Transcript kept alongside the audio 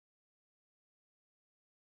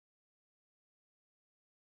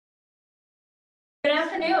Good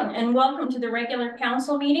afternoon and welcome to the regular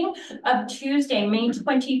council meeting of Tuesday, May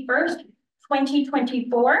 21st,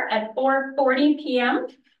 2024 at 4:40 p.m.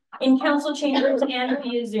 in council chambers and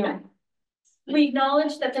via Zoom. We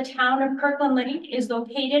acknowledge that the town of Kirkland Lake is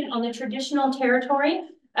located on the traditional territory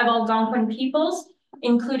of Algonquin peoples,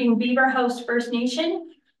 including Beaver House First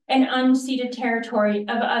Nation and unceded territory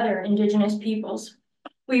of other Indigenous peoples.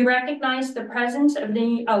 We recognize the presence of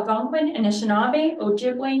the Algonquin, Anishinaabe,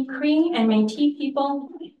 Ojibwe, Cree, and Métis people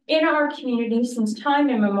in our community since time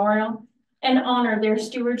immemorial and honor their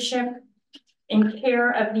stewardship and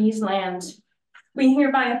care of these lands. We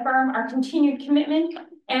hereby affirm our continued commitment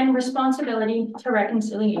and responsibility to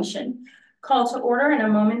reconciliation. Call to order in a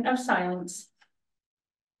moment of silence.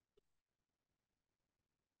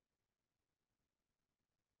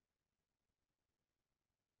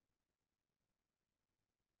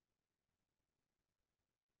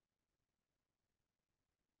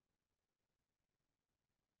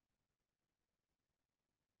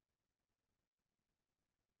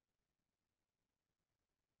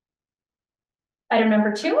 Item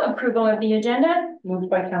number 2, approval of the agenda. Moved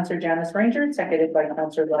by Councillor Janice Ranger, seconded by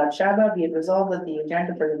Councillor Vlad Shaba. Be it resolved that the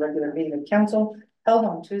agenda for the regular meeting of council held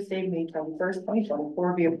on Tuesday, May 21st,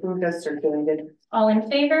 2024 be approved as circulated. All in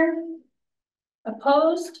favor?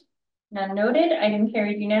 Opposed? None noted. Item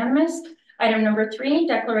carried unanimous. Item number 3,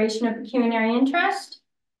 declaration of pecuniary interest.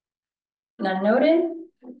 None noted.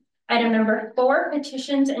 Item number 4,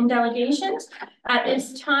 petitions and delegations. At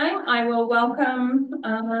this time, I will welcome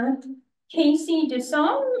Casey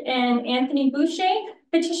Dusson and Anthony Boucher,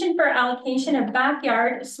 petition for allocation of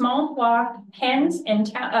backyard small block pens in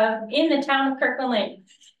the town of Kirkland Lake.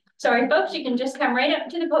 Sorry, folks, you can just come right up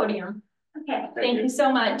to the podium. Okay. Thank you so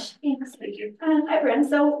much. Thanks. Thank you. Hi, everyone.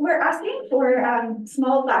 So we're asking for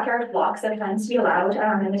small backyard blocks of pens to be allowed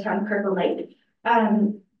in the town of Kirkland Lake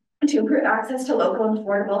to improve access to local and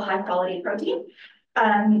affordable high quality protein.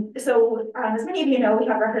 As many of you know, we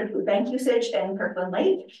have record food bank usage in Kirkland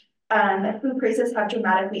Lake. Food prices have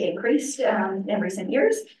dramatically increased in recent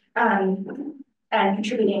years and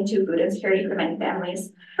contributing to food insecurity for many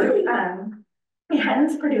families.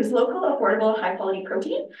 Hens produce local, affordable, high quality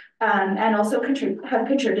protein and also have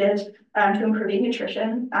contributed to improving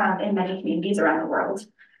nutrition in many communities around the world.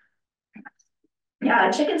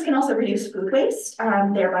 Chickens can also reduce food waste,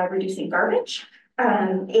 thereby reducing garbage.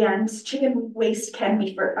 And chicken waste can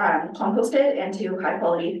be composted into high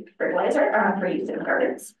quality fertilizer for use in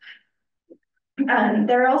gardens.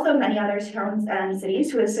 There are also many other towns and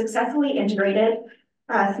cities who have successfully integrated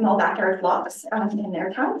small backyard blocks in their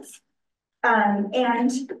towns.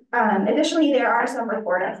 Additionally, there are some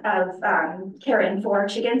reports of caring for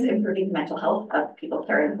chickens, improving mental health of people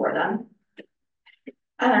caring for them.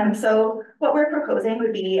 So what we're proposing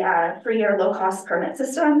would be a 3-year low-cost permit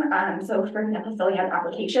system. So for example, filling out an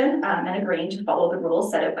application and agreeing to follow the rules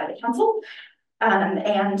set out by the council.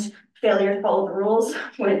 And failure to follow the rules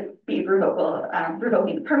would be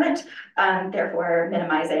revoking the permit, therefore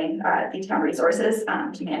minimizing the town resources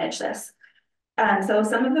to manage this. So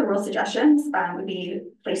some of the rule suggestions would be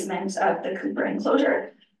placement of the Cooper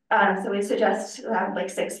enclosure. So we suggest like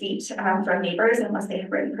 6 feet from neighbors unless they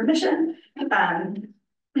have written permission.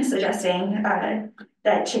 Suggesting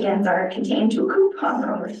that chickens are contained to a coop on the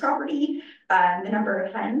owner's property, the number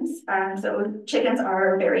of hens. So chickens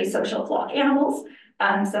are very social flock animals.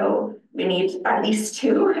 So we need at least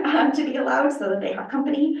 2 to be allowed so that they have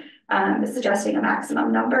company. Suggesting a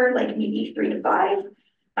maximum number, like maybe 3 to 5.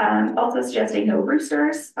 Also suggesting no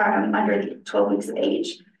roosters under the 12 weeks of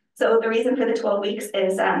age. So the reason for the 12 weeks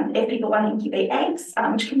is if people want to incubate eggs,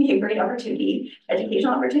 which can be a great opportunity,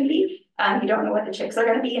 educational opportunity. You don't know what the chicks are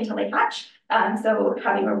going to be until they hatch. So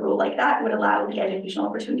having a rule like that would allow the educational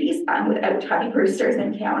opportunities without having roosters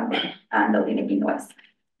in town. They'll be making noise.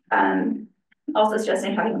 Also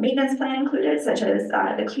suggesting having a maintenance plan included, such as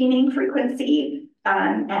the cleaning frequency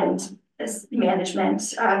and this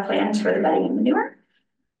management plan for the bedding and manure.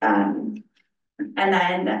 And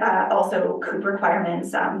then also coop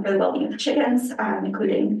requirements for the well-being of the chickens,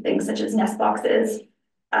 including things such as nest boxes,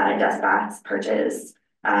 dust baths, perches,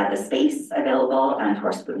 the space available, and of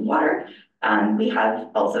course food and water. We have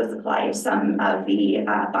also supplied some of the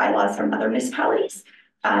bylaws from other municipalities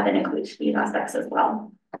that include these aspects as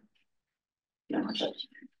well.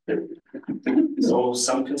 So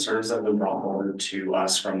some concerns that have been brought forward to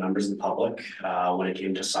us from members of the public when it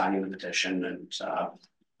came to signing the petition and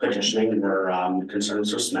petitioning were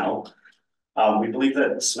concerns for smell. We believe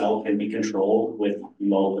that smell can be controlled with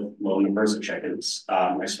low numbers of chickens,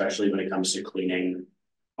 especially when it comes to cleaning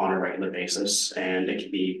on a regular basis, and it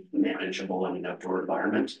can be manageable in an outdoor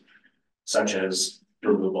environment, such as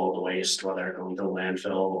removal of the waste, whether going to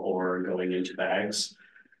landfill or going into bags.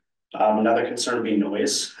 Another concern would be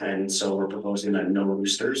noise, and so we're proposing that no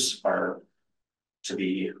roosters are to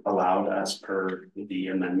be allowed as per the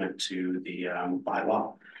amendment to the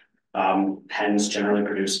bylaw. Hens generally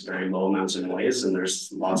produce very low amounts of noise, and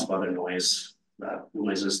there's lots of other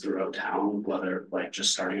noises throughout town, whether like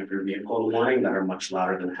just starting up your vehicle in the morning that are much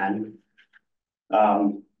louder than hen.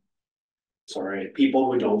 Sorry,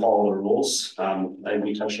 people who don't follow the rules, and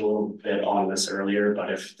we touched a little bit on this earlier,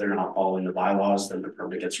 but if they're not following the bylaws, then the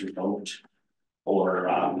permit gets revoked. Or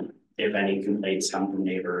if any complaints come from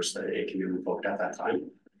neighbors, that it can be revoked at that time.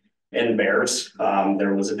 And bears,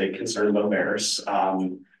 there was a big concern about bears.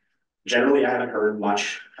 Generally, I haven't heard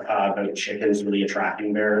much about chickens really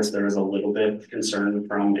attracting bears. There was a little bit of concern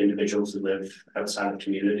from individuals who live outside of the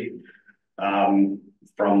community.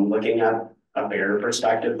 From looking at a bear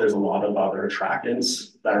perspective, there's a lot of other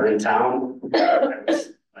attractants that are in town.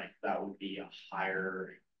 Like that would be a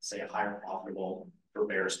higher profitable for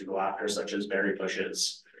bears to go after, such as berry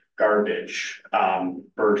bushes, garbage,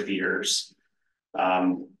 bird feeders,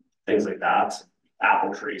 things like that,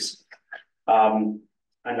 apple trees.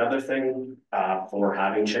 Another thing for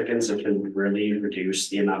having chickens, it can really reduce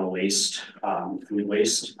the amount of waste, food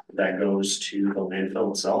waste that goes to the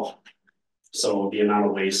landfill itself. So the amount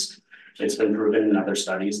of waste, it's been proven in other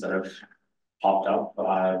studies that have popped up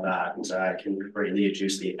that can greatly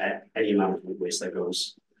reduce any amount of food waste that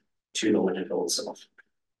goes to the landfill itself.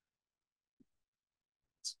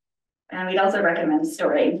 And we'd also recommend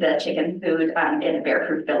storing the chicken food in a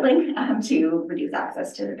bear-proof building to reduce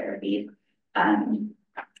access to the bear feed.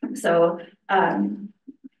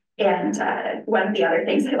 One of the other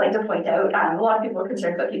things I'd like to point out, a lot of people are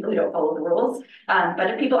concerned about people who don't follow the rules. But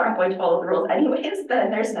if people aren't going to follow the rules anyways,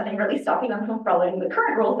 then there's nothing really stopping them from following the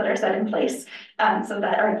current rules that are set in place. So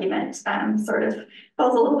that argument sort of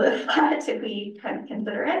falls a little bit flat if we kind of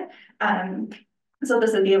consider it. So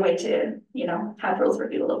this would be a way to, have rules for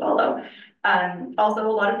people to follow. Also,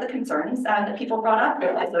 a lot of the concerns that people brought up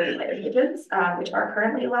are also litter pigeons, which are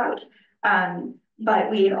currently allowed.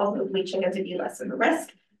 But we also believe chickens would be less of a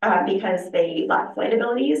risk because they lack flight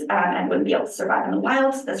abilities and wouldn't be able to survive in the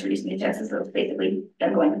wild. So that's reducing the chances of basically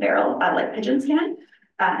them going feral like pigeons can.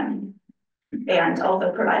 And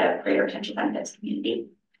also provide a greater potential benefit to the community.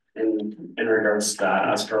 In regards to that,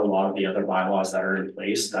 as for a lot of the other bylaws that are in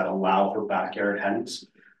place that allow for backyard hens,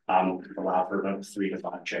 allow for about 3 to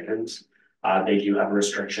 5 chickens, they do have a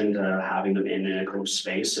restriction to having them in an enclosed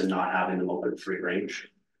space and not having them open free range.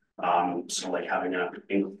 So like having a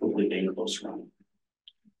completely enclosed run.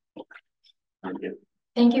 Thank you.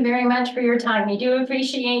 Thank you very much for your time. We do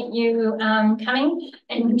appreciate you coming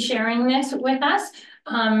and sharing this with us.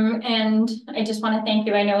 And I just want to thank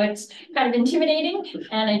you. I know it's kind of intimidating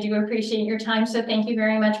and I do appreciate your time. So thank you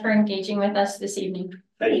very much for engaging with us this evening.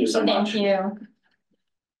 Thank you so much. Thank you.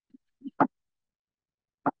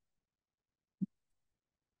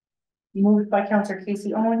 Moved by Councillor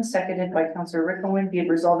Casey Owens, seconded by Councillor Rick Owen, be it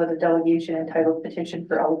resolved that the delegation entitled petition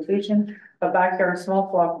for allocation of backyard small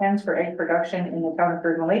flock hens for egg production in the town of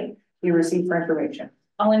Kirkland Lake be received for information.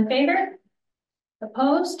 All in favor?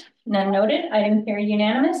 Opposed? None noted. Item carried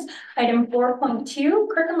unanimous. Item 4.2,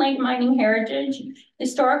 Kirkland Lake Mining Heritage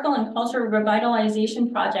Historical and Cultural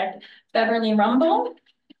Revitalization Project. Beverly Rumble,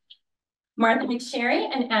 Martha McSherry,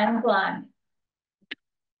 and Anne Glad.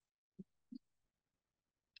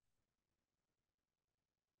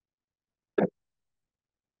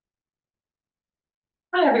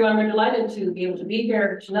 Hi, everyone. We're delighted to be able to be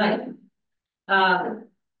here tonight.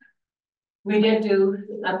 We did do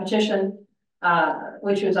a petition,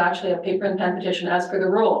 which was actually a paper and pen petition as per the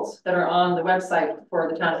rules that are on the website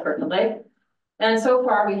for the town of Kirkland Lake. And so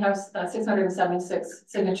far we have 676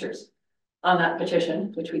 signatures on that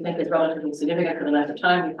petition, which we think is relatively significant for the length of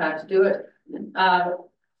time we've had to do it.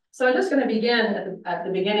 So I'm just going to begin at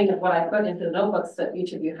the beginning of what I put into the notebooks that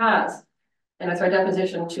each of you has. And it's our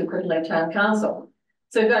deposition to Kirkland Lake Town Council.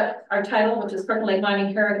 So we've got our title, which is Kirkland Lake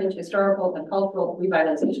Mining Heritage Historical and Cultural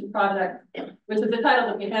Revitalization Project, which is the title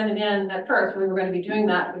that we handed in at first. We were going to be doing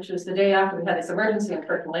that, which was the day after we had this emergency in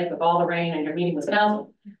Kirkland Lake with all the rain and your meeting was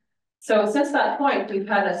canceled. So since that point, we've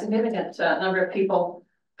had a significant number of people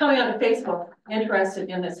coming onto Facebook interested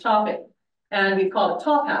in this topic. And we called it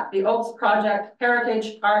Top Hat, the Oaks Project,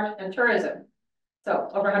 Heritage, Art, and Tourism. So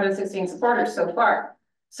over 116 supporters so far.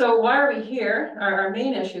 So why are we here? Our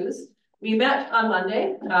main issues. We met on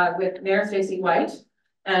Monday with Mayor Stacey White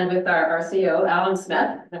and with our CEO, Alan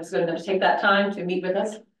Smith. I was going to take that time to meet with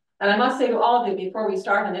us. And I must say to all of you before we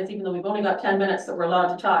start on this, even though we've only got 10 minutes that we're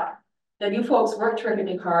allowed to talk, that you folks work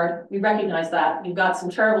terrifically hard. We recognize that. You've got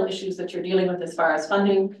some terrible issues that you're dealing with as far as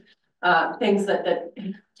funding, things that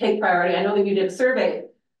take priority. I know that you did a survey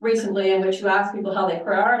recently in which you asked people how they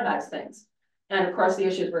prioritize things. And of course, the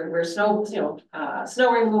issues were snow,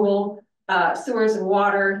 snow removal, sewers and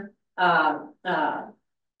water,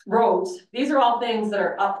 roads. These are all things that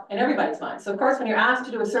are up in everybody's mind. So of course, when you're asked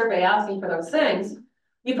to do a survey asking for those things,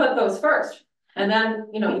 you put those first. And then,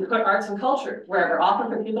 you put arts and culture wherever. Often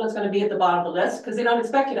for people, it's going to be at the bottom of the list because they don't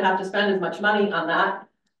expect you to have to spend as much money on that.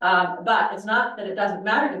 But it's not that it doesn't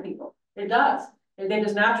matter to people. It does. They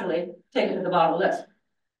just naturally take it to the bottom of the list.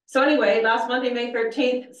 So anyway, last Monday, May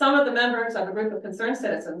 13th, some of the members of a group of concerned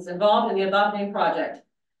citizens involved in the above named project,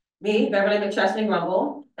 me, Beverly McChesney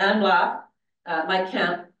Rumble, Ann Black, Mike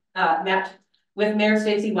Kemp, met with Mayor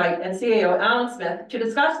Stacey White and CAO Alan Smith to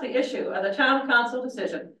discuss the issue of the town council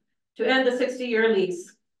decision to end the 60-year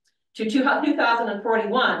lease to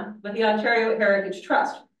 2041 with the Ontario Heritage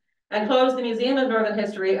Trust and close the Museum of Northern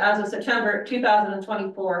History as of September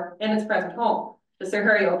 2024 in its present home, the Sir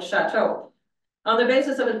Harry Oaks Chateau. On the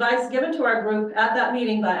basis of advice given to our group at that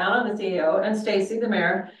meeting by Alan, the CEO, and Stacey, the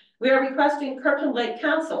mayor, we are requesting Kirkland Lake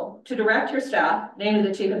Council to direct your staff, namely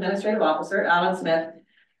the Chief Administrative Officer, Alan Smith,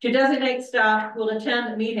 to designate staff who will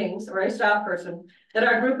attend meetings or a staff person that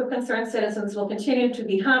our group of concerned citizens will continue to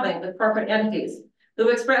be having with corporate entities who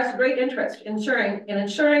expressed great interest in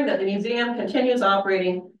ensuring that the museum continues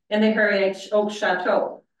operating in the Harry Oaks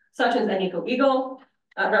Chateau, such as Agnico Eagle,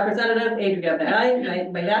 Representative Adria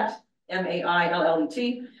Maillet,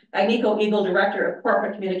 M-A-I-L-L-E-T, Agnico Eagle Director of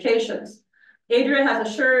Corporate Communications. Adria has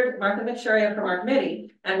assured Martha McSherry from our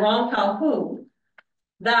committee and Ron Calhoun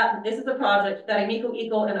that this is a project that Agnico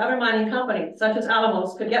Eagle and other mining companies, such as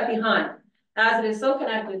Alamos, could get behind, as it is so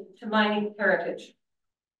connected to mining heritage.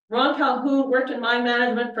 Ron Calhoun worked in mine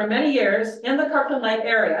management for many years in the Kirkland Lake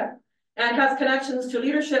area and has connections to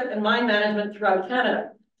leadership in mine management throughout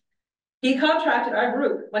Canada. He contacted our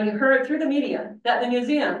group when he heard through the media that the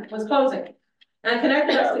museum was closing and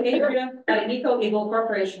connected us to Adria at Agnico Eagle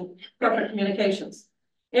Corporation Corporate Communications.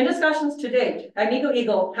 In discussions to date, Agnico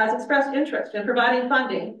Eagle has expressed interest in providing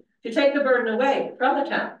funding to take the burden away from the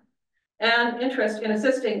town and interest in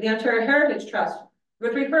assisting the Ontario Heritage Trust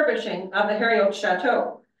with refurbishing of the Harry Oaks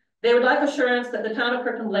Chateau. They would like assurance that the town of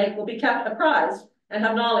Kirkland Lake will be kept apprised and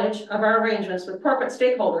have knowledge of our arrangements with corporate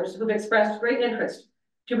stakeholders who've expressed great interest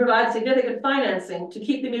to provide significant financing to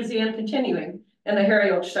keep the museum continuing in the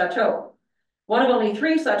Harry Oaks Chateau, one of only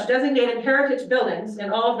 3 such designated heritage buildings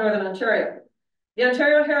in all of Northern Ontario. The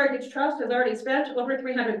Ontario Heritage Trust has already spent over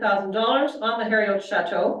 $300,000 on the Harry Oaks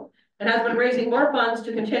Chateau and has been raising more funds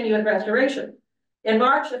to continue its restoration. In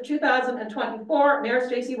March of 2024, Mayor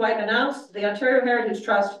Stacey White announced the Ontario Heritage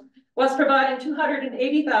Trust was providing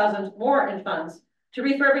 $280,000 more in funds to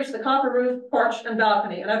refurbish the copper roof, porch, and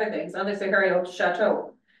balcony and other things on the Harry Oaks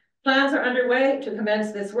Chateau. Plans are underway to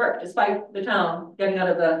commence this work, despite the town trying to get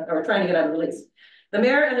out of the lease. The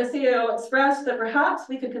mayor and the CEO expressed that perhaps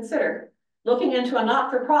we could consider looking into a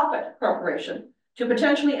not-for-profit corporation to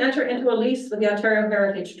potentially enter into a lease with the Ontario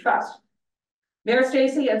Heritage Trust. Mayor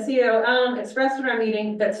Stacey and CEO Alan expressed in our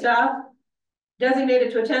meeting that staff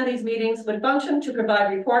designated to attend these meetings would function to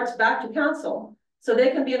provide reports back to council so they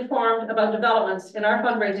can be informed about developments in our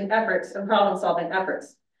fundraising efforts and problem-solving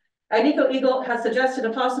efforts. Agnico Eagle has suggested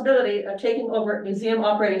a possibility of taking over museum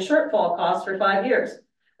operating shortfall costs for 5 years,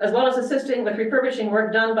 as well as assisting with refurbishing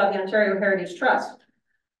work done by the Ontario Heritage Trust.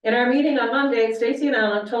 In our meeting on Monday, Stacey and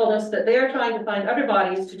Alan told us that they are trying to find other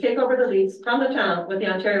bodies to take over the lease from the town with the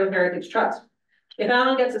Ontario Heritage Trust. If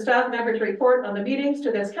Alan gets a staff member to report on the meetings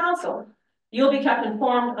to this council, you'll be kept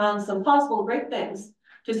informed on some possible great things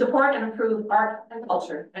to support and improve art and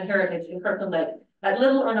culture and heritage in Kirkland Lake at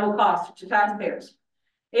little or no cost to taxpayers.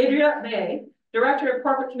 Adria May, Director of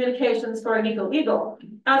Corporate Communications for Agnico Eagle,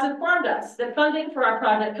 has informed us that funding for our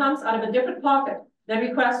project comes out of a different pocket than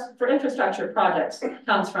requests for infrastructure projects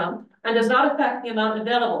comes from, and does not affect the amount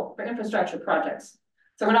available for infrastructure projects.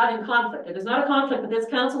 So we're not in conflict. It is not a conflict with this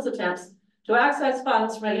council's attempts to access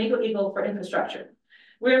funds from Agnico Eagle for infrastructure.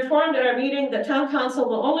 We're informed at our meeting that town council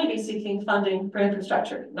will only be seeking funding for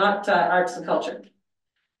infrastructure, not arts and culture.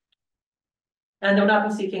 And they'll not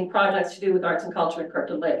be seeking projects to do with arts and culture in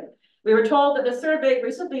Kirkland Lake. We were told that the survey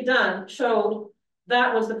recently done showed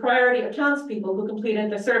that was the priority of townspeople who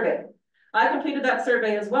completed the survey. I completed that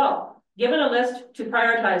survey as well. Given a list to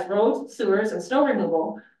prioritize roads, sewers, and snow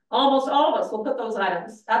removal, almost all of us will put those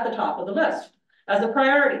items at the top of the list as a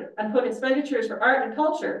priority and put expenditures for art and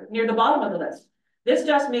culture near the bottom of the list. This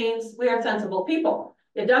just means we are sensible people.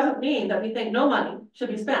 It doesn't mean that we think no money should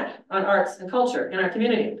be spent on arts and culture in our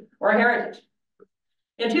community or heritage.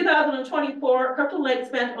 In 2024, Kirkland Lake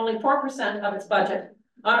spent only 4% of its budget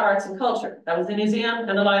on arts and culture. That was the museum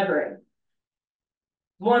and the library.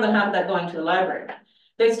 More than half of that going to the library.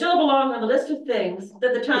 They still belong on the list of things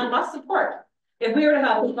that the town must support if we are to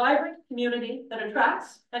have a vibrant community that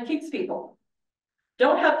attracts and keeps people.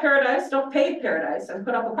 Don't have paradise, don't pave paradise and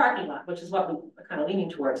put up a parking lot, which is what we're kind of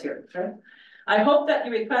leaning towards here, right? I hope that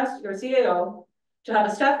you request your CAO to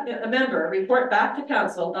have a member report back to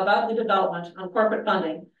council about the development on corporate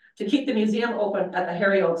funding to keep the museum open at the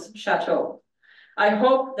Harry Oaks Chateau. I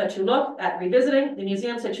hope that you look at revisiting the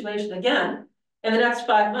museum situation again in the next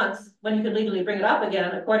 5 months, when you can legally bring it up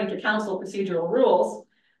again, according to council procedural rules,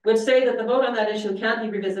 which say that the vote on that issue can't be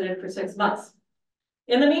revisited for 6 months.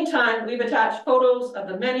 In the meantime, we've attached photos of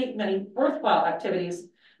the many, many worthwhile activities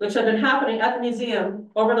which have been happening at the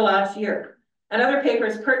museum over the last year, and other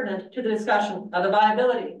papers pertinent to the discussion of the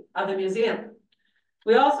viability of the museum.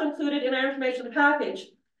 We also included in our information package,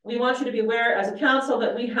 we want you to be aware as a council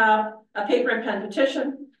that we have a paper and pen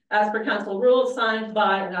petition as per council rules signed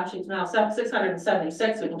by, and actually it's now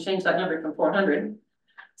 676, we can change that number from 400,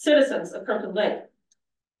 citizens of Kirkland Lake.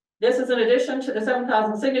 This is in addition to the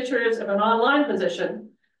 7,000 signatures of an online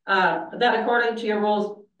petition that according to your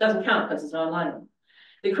rules doesn't count because it's online.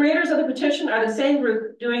 The creators of the petition are the same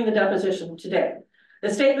group doing the deposition today.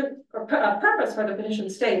 The statement or purpose for the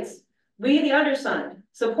petition states, we, the undersigned,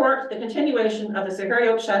 support the continuation of the Sir Harry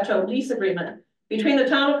Oaks Chateau lease agreement between the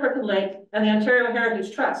town of Kirkland Lake and the Ontario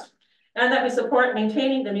Heritage Trust, and that we support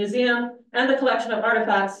maintaining the museum and the collection of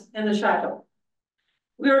artifacts in the chateau.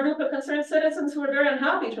 We are a group of concerned citizens who are very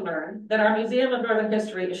unhappy to learn that our Museum of Northern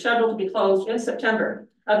History is scheduled to be closed in September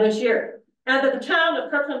of this year, and that the town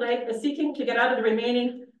of Kirkland Lake is seeking to get out of the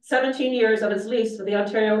remaining 17 years of its lease with the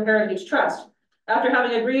Ontario Heritage Trust, after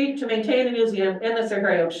having agreed to maintain the museum in the Sir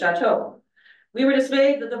Harry Oaks Chateau. We were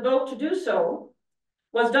dismayed that the vote to do so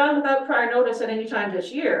was done without prior notice at any time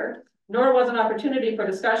this year, nor was an opportunity for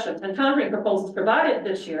discussion and countering proposals provided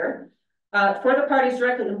this year for the parties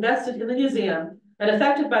directly invested in the museum and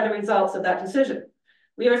affected by the results of that decision.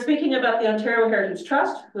 We are speaking about the Ontario Heritage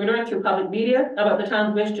Trust. We learned through public media about the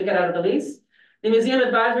town's wish to get out of the lease, the Museum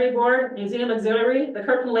Advisory Board, Museum Auxiliary, the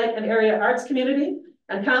Kirkland Lake and Area Arts Community,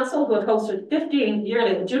 and Council, who have hosted 15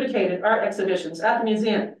 yearly adjudicated art exhibitions at the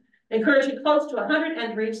museum, encouraging close to 100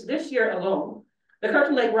 entries this year alone. The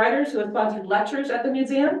Kirkland Lake writers who have sponsored lectures at the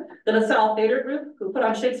museum, the LaSalle Theatre Group, who put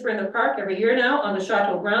on Shakespeare in the Park every year now on the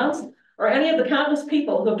Chateau grounds, or any of the countless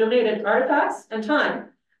people who have donated artifacts and time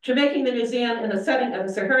to making the museum in the setting of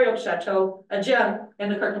the Sir Harry Oaks Chateau a gem in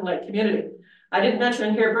the Kirkland Lake community. I didn't mention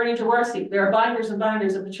in here Bernie Jaworski. There are binders and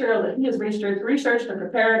binders of material that he has researched and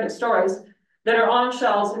prepared as stories that are on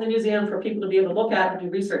shelves in the museum for people to be able to look at and do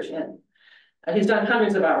research in. He's done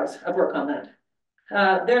hundreds of hours of work on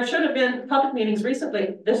that. There should have been public meetings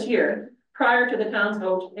recently this year, prior to the town's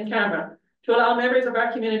vote in camera, to allow members of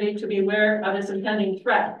our community to be aware of this impending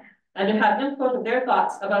threat and to have input of their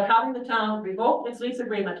thoughts about having the town revoke its lease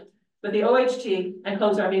agreement with the OHT and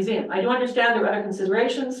close our museum. I do understand there are other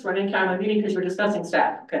considerations for an in-camera meeting because we're discussing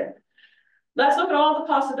staff. Okay. Let's look at all the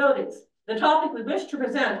possibilities. The topic we wish to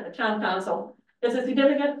present at Town Council is a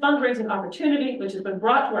significant fundraising opportunity which has been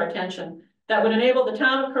brought to our attention that would enable the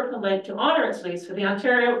town of Kirkland Lake to honor its lease for the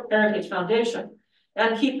Ontario Heritage Foundation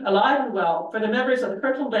and keep alive and well for the members of the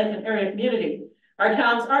Kirkland Lake and area community, our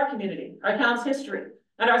town's art community, our town's history,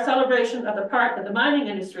 and our celebration of the part that the mining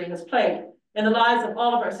industry has played in the lives of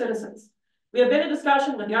all of our citizens. We have been in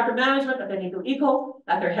discussion with the upper management of Bendigo Eco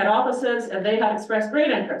at their head offices, and they have expressed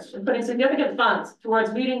great interest in putting significant funds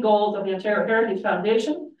towards meeting goals of the Ontario Heritage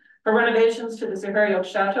Foundation for renovations to the Sir Harry Oaks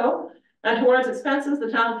Chateau and towards expenses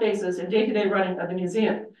the town faces in day-to-day running of the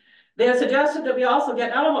museum. They have suggested that we also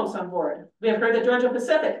get Alamos on board. We have heard that Georgia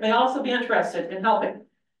Pacific may also be interested in helping.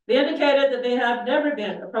 They indicated that they have never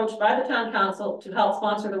been approached by the town council to help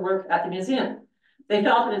sponsor the work at the museum. They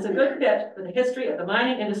felt it is a good fit for the history of the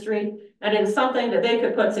mining industry, and it is something that they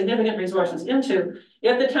could put significant resources into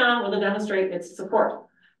if the town will demonstrate its support.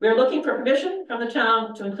 We are looking for permission from the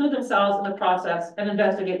town to include themselves in the process and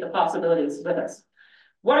investigate the possibilities with us.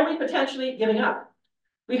 What are we potentially giving up?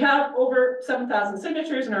 We have over 7,000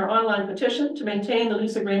 signatures in our online petition to maintain the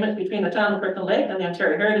lease agreement between the town of Kirkland Lake and the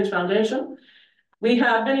Ontario Heritage Foundation. We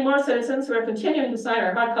have many more citizens who are continuing to sign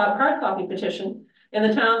our hard copy petition in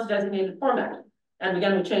the town's designated format. And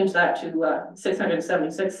again, we changed that to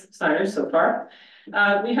 676 signers so far.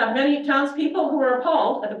 We have many townspeople who are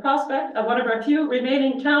appalled at the prospect of one of our few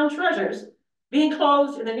remaining town treasures being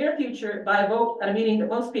closed in the near future by a vote at a meeting that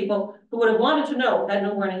most people who would have wanted to know had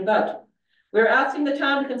no warning about. We're asking the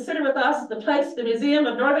town to consider with us the place the Museum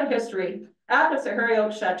of Northern History at the Sir Harry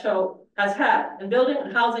Oaks Chateau has had in building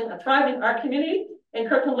and housing a thriving art community in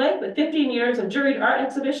Kirkland Lake with 15 years of juried art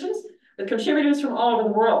exhibitions with contributors from all over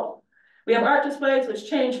the world. We have art displays which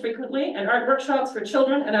change frequently and art workshops for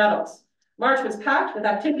children and adults. March was packed with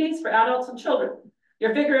activities for adults and children.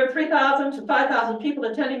 Your figure of 3,000 to 5,000 people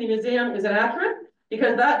attending the museum is inaccurate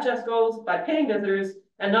because that just goes by paying visitors,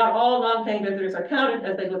 and not all non-paying visitors are counted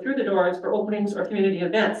as they go through the doors for openings or community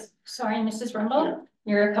events. Sorry, Mrs. Rumble,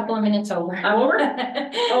 you're a couple of minutes over. I'm over?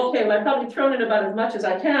 Okay, well, I've probably thrown in about as much as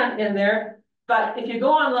I can in there, but if you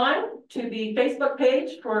go online to the Facebook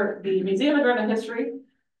page for the Museum of Art and History,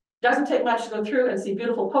 doesn't take much to go through and see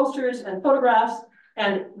beautiful posters and photographs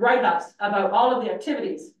and write-ups about all of the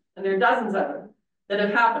activities, and there are dozens of them that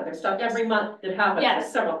have happened. There's stuff every month that happens. Yes.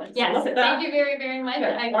 There's several things. So Yes, look at that. thank you very, very much. Okay,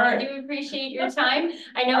 I all right. do appreciate your time.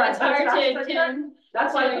 I know All right, it's hard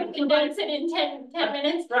that's why I to put condense it in 10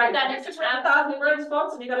 minutes. right. That is 1,000 words,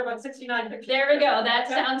 folks, and you got about 69 pictures. There we go. That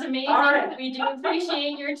Okay. sounds amazing. All right. We do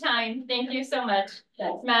appreciate your time. Thank you so much.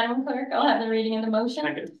 Madam Clerk, I'll have the reading of the Can I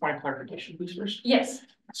motion. get a point of clarification, please, first? Yes,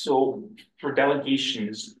 So for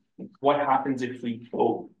delegations, what happens if we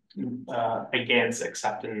vote against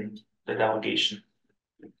accepting the delegation?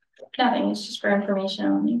 nothing. It's just for information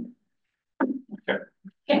only. Okay.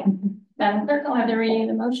 Okay, Madam Clerk, I'll have the reading of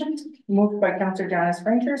the motion. Moved by Councillor Janice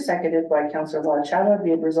Ranger, seconded by Councillor Rod Chava,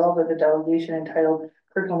 be it resolved that the delegation entitled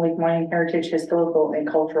Kirkland Lake Mining Heritage Historical and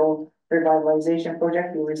Cultural Revitalization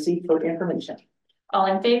Project be received for information. All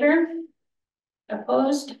in favor?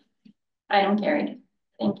 Opposed? Item carried.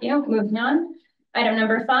 Thank you. Moving on. Item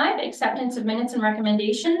number 5, acceptance of minutes and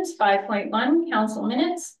recommendations. 5.1, council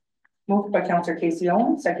minutes. Moved by Councillor Casey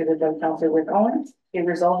Owens, seconded by Councillor Rick Owens. Be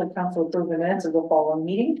resolved that council approve the minutes of the following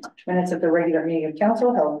meeting. Minutes of the regular meeting of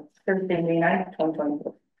council held Thursday, May 9th,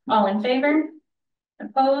 2024. All in favor?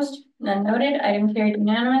 Opposed? None noted. Item carried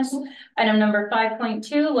unanimous. Item number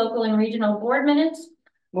 5.2, local and regional board minutes.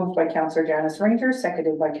 Moved by Councillor Janice Ranger,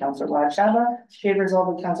 seconded by Councillor Rod Chava. Be it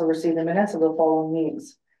resolved that council receive the minutes of the following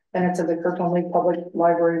meetings. Minutes of the Kirkland Lake Public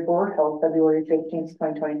Library Board held February 15th,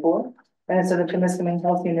 2024. Minutes of the Temiskaming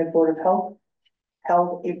Health Unit Board of Health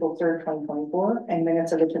held April 3rd, 2024. And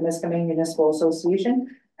minutes of the Temiskaming Municipal Association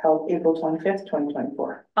held April 25th,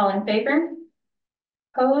 2024. All in favor?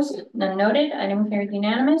 Opposed? None noted. Item carried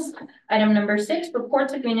unanimous. Item number 6,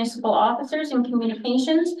 reports of municipal officers and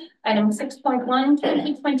communications. Item 6.1,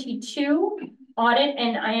 2022 audit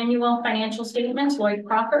and annual financial statements. Lloyd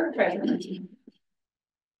Crawford, Treasurer.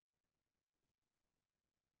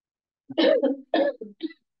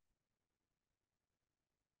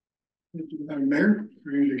 Thank you, Madam Mayor,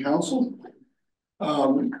 members of the council.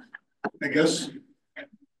 I guess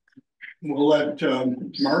we'll let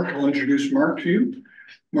I'll introduce Mark to you.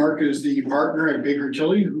 Mark is the partner at Baker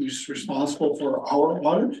Tilly who's responsible for our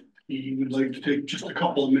audit. He would like to take just a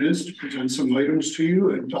couple of minutes to present some items to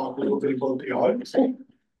you and talk a little bit about the audit.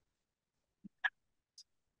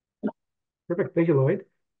 Perfect. Thank you, Lloyd.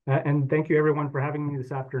 And thank you everyone for having me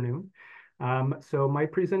this afternoon. So my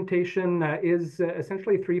presentation is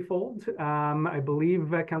essentially threefold. I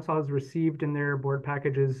believe council has received in their board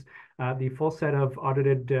packages the full set of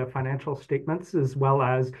audited financial statements, as well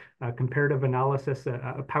as comparative analysis,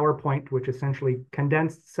 a PowerPoint, which essentially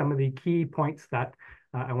condensed some of the key points that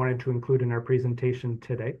I wanted to include in our presentation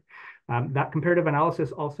today. That comparative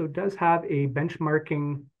analysis also does have a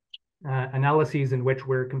benchmarking analyses in which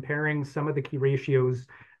we're comparing some of the key ratios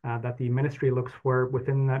that the ministry looks for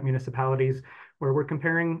within municipalities, where we're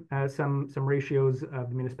comparing some ratios of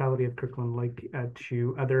the municipality of Kirkland Lake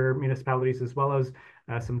to other municipalities, as well as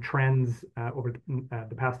some trends over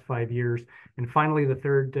the past 5 years. And finally, the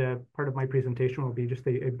third part of my presentation will be just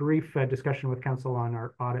a brief discussion with council on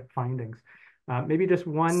our audit findings. Maybe just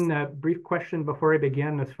one brief question before I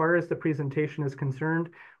begin. As far as the presentation is concerned,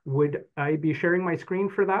 would I be sharing my screen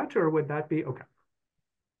for that, or would that be okay?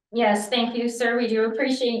 Yes, thank you, sir. We do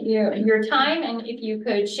appreciate your time, and if you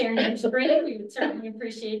could share your screen, we would certainly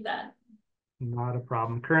appreciate that. Not a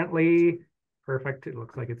problem. Currently, perfect. It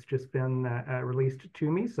looks like it's just been released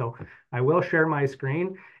to me, so I will share my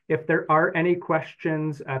screen. If there are any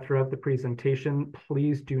questions throughout the presentation,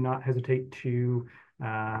 please do not hesitate to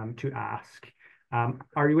ask.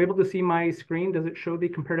 Are you able to see my screen? Does it show the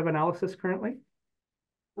comparative analysis currently?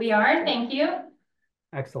 We are, thank you.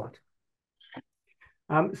 Excellent.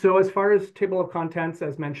 So as far as table of contents,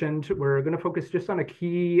 as mentioned, we're going to focus just on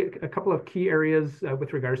a couple of key areas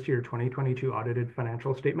with regards to your 2022 audited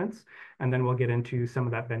financial statements, and then we'll get into some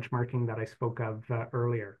of that benchmarking that I spoke of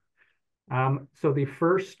earlier. So the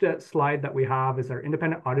first slide that we have is our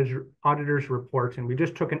independent auditor's report, and we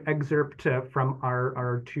just took an excerpt from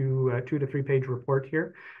our 2 to 3 page report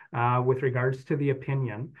here with regards to the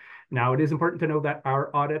opinion. Now, it is important to know that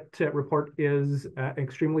our audit report is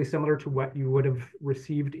extremely similar to what you would have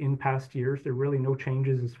received in past years. There are really no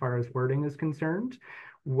changes as far as wording is concerned.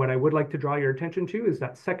 What I would like to draw your attention to is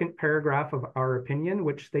that second paragraph of our opinion,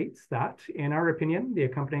 which states that, in our opinion, the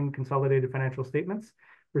accompanying consolidated financial statements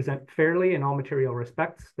present fairly in all material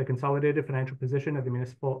respects the consolidated financial position of the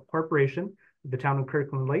municipal corporation of the town of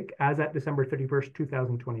Kirkland Lake as at December 31st,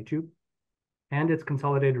 2022, and its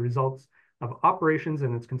consolidated results of operations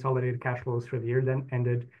and its consolidated cash flows for the year then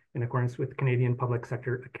ended in accordance with Canadian public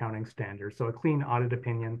sector accounting standards. So a clean audit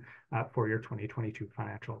opinion for your 2022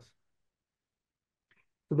 financials.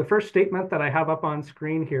 So the first statement that I have up on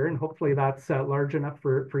screen here, and hopefully that's large enough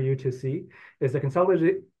for you to see, is the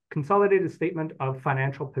consolidated statement of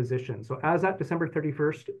financial position. So as at December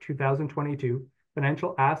 31st, 2022,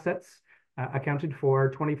 financial assets accounted for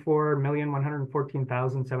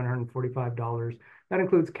 $24,114,745. That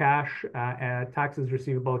includes cash, taxes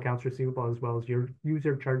receivable, accounts receivable, as well as your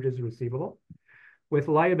user charges receivable. With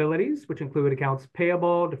liabilities, which include accounts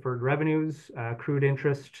payable, deferred revenues, accrued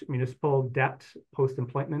interest, municipal debt,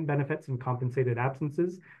 post-employment benefits, and compensated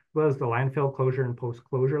absences, as well as the landfill closure and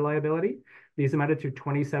post-closure liability. These amounted to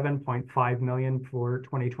 $27.5 million for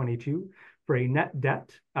 2022 for a net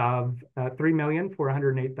debt of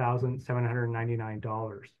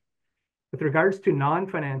 $3,408,799. With regards to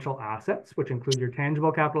non-financial assets, which include your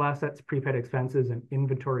tangible capital assets, prepaid expenses, and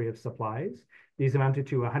inventory of supplies, these amounted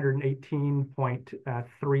to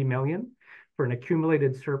 $118.3 million for an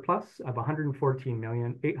accumulated surplus of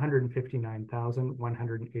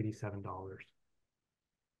 $114,859,187.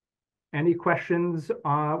 Any questions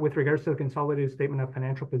with regards to the consolidated statement of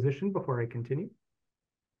financial position before I continue?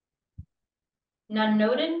 None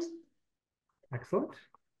noted. Excellent.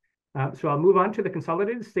 So I'll move on to the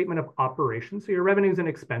consolidated statement of operations. So your revenues and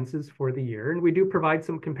expenses for the year, and we do provide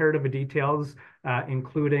some comparative details,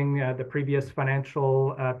 including the previous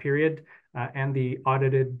financial period and the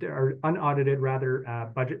audited or unaudited rather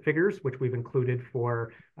budget figures, which we've included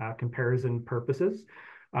for comparison purposes.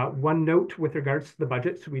 One note with regards to the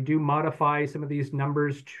budget, so we do modify some of these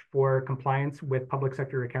numbers for compliance with public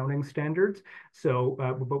sector accounting standards. So,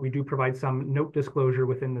 but we do provide some note disclosure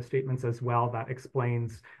within the statements as well that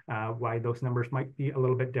explains why those numbers might be a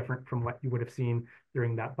little bit different from what you would have seen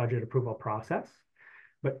during that budget approval process.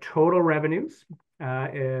 But total revenues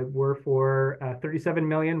were for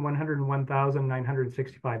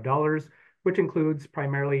 $37,101,965, which includes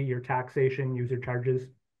primarily your taxation, user charges,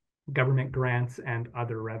 government grants, and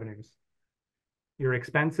other revenues. Your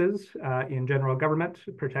expenses in general government,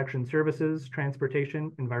 protection services,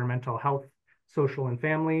 transportation, environmental health, social and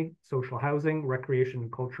family, social housing, recreation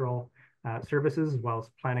and cultural services, as well as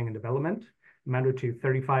planning and development, amounted to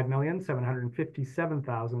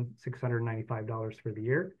 $35,757,695 for the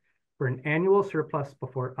year, for an annual surplus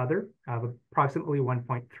before other of approximately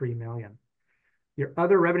 $1.3 million. Your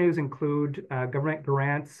other revenues include government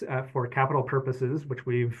grants for capital purposes, which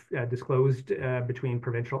we've disclosed between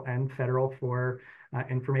provincial and federal for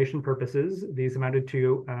information purposes. These amounted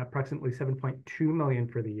to approximately $7.2 million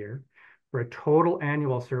for the year, for a total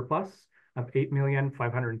annual surplus of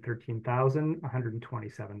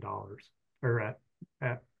 $8,513,127, or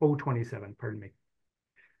 027, pardon me.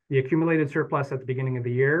 The accumulated surplus at the beginning of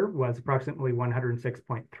the year was approximately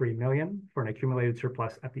 $106.3 million, for an accumulated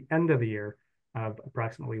surplus at the end of the year of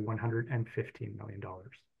approximately $115 million.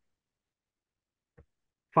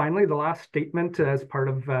 Finally, the last statement as part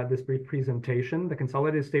of this brief presentation, the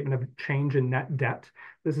consolidated statement of change in net debt.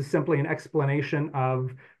 This is simply an explanation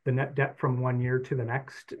of the net debt from one year to the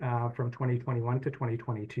next, from 2021 to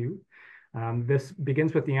 2022. This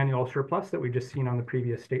begins with the annual surplus that we've just seen on the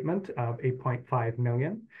previous statement of $8.5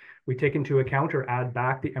 million. We take into account or add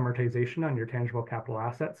back the amortization on your tangible capital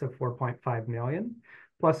assets of $4.5 million.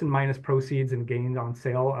 Plus and minus proceeds and gains on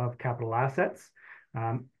sale of capital assets,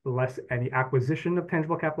 less any acquisition of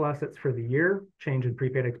tangible capital assets for the year, change in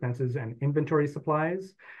prepaid expenses and inventory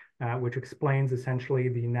supplies, which explains essentially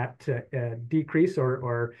the net decrease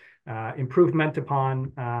or improvement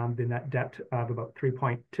upon the net debt of about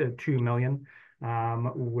 $3.2 million,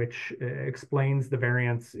 which explains the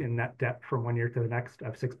variance in net debt from one year to the next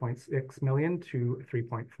of $6.6 million to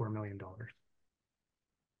 $3.4 million.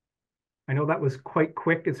 I know that was quite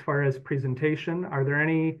quick as far as presentation. Are there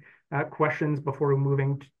any questions before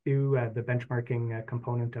moving to the benchmarking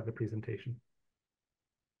component of the presentation?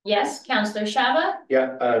 Yes, Councillor Chava.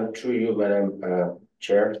 Yeah, through you, Madam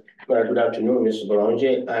Chair. Good afternoon, Mr.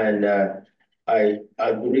 Boulanger. And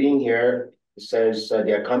I'm reading here, it says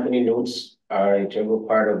the accompanying notes are an integral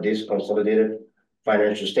part of this consolidated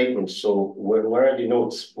financial statement. So where are the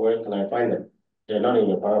notes? Where can I find them? They're not in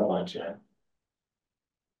your PowerPoint, yeah.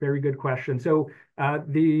 Very good question. So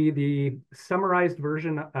the summarized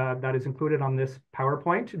version that is included on this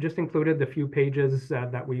PowerPoint just included the few pages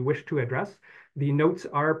that we wish to address. The notes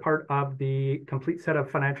are part of the complete set of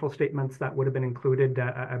financial statements that would have been included,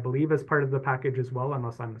 I believe, as part of the package as well,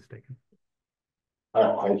 unless I'm mistaken.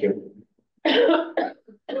 Thank you.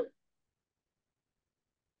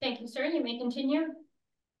 Thank you, sir. You may continue.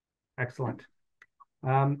 Excellent.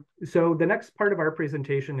 So the next part of our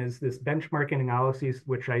presentation is this benchmarking analysis,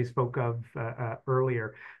 which I spoke of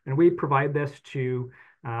earlier. And we provide this to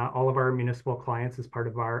all of our municipal clients as part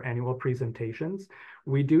of our annual presentations.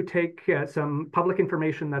 We do take some public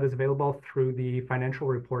information that is available through the financial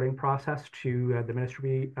reporting process to the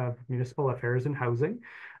Ministry of Municipal Affairs and Housing.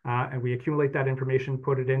 And we accumulate that information,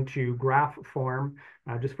 put it into graph form,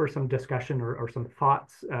 just for some discussion or some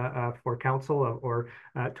thoughts for council, or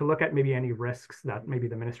to look at maybe any risks that maybe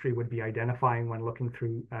the ministry would be identifying when looking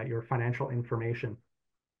through your financial information.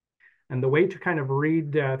 And the way to kind of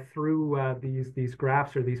read through these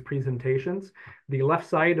graphs or these presentations, the left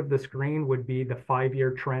side of the screen would be the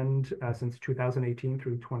 5-year trend since 2018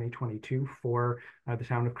 through 2022 for the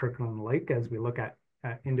town of Kirkland Lake, as we look at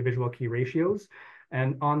individual key ratios.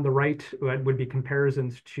 And on the right would be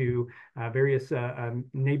comparisons to various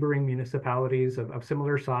neighboring municipalities of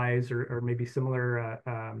similar size or maybe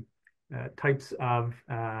similar types of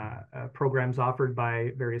programs offered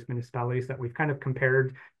by various municipalities that we've kind of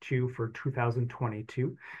compared to for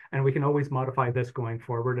 2022. And we can always modify this going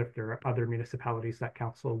forward if there are other municipalities that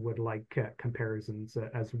council would like comparisons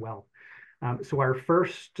as well. So our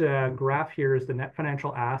first graph here is the net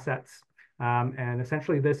financial assets. And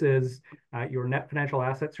essentially this is your net financial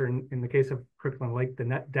assets, or in the case of Kirkland Lake, the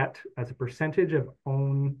net debt as a percentage of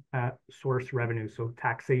own source revenue, so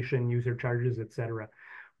taxation, user charges, etc.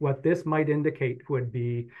 What this might indicate would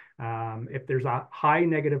be if there's a high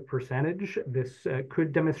negative percentage, this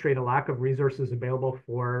could demonstrate a lack of resources available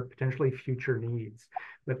for potentially future needs.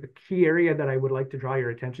 But the key area that I would like to draw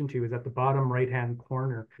your attention to is at the bottom right-hand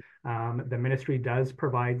corner. The ministry does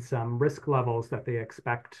provide some risk levels that they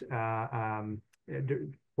expect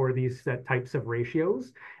for these types of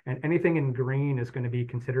ratios, and anything in green is going to be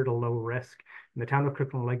considered a low risk. And the town of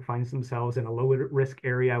Kirkland Lake finds themselves in a low risk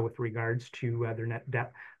area with regards to their net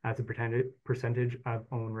debt as a percentage of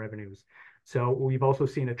own revenues. So we've also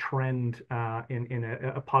seen a trend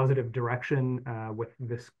in a positive direction with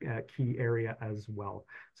this key area as well.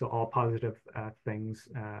 So all positive things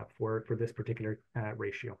for this particular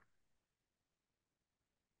ratio.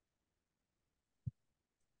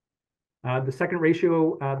 The second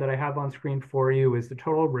ratio that I have on screen for you is the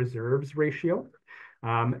total reserves ratio.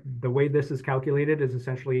 The way this is calculated is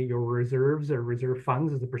essentially your reserves or reserve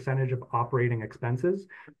funds as a percentage of operating expenses.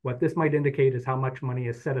 What this might indicate is how much money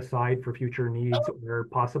is set aside for future needs or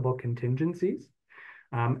possible contingencies.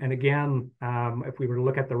 And again, if we were to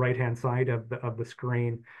look at the right-hand side of the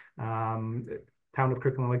screen, town of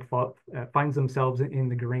Kirkland Lake finds themselves in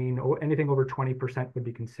the green. Anything over 20% would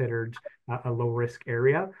be considered a low risk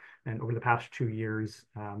area. And over the past 2 years,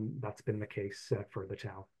 that's been the case for the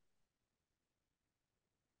town.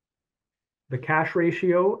 The cash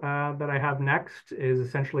ratio that I have next is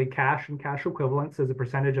essentially cash and cash equivalents as a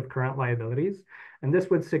percentage of current liabilities. And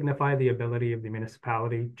this would signify the ability of the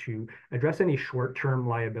municipality to address any short-term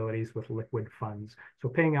liabilities with liquid funds. So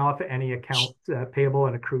paying off any accounts payable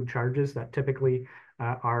and accrued charges that typically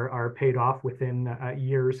are paid off within a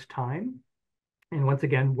year's time. And once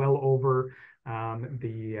again, well over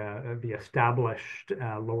the established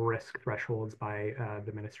low-risk thresholds by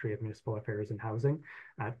the Ministry of Municipal Affairs and Housing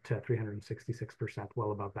at 366%,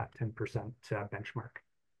 well above that 10% benchmark.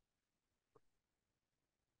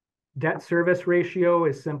 Debt service ratio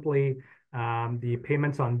is simply the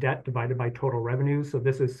payments on debt divided by total revenues. So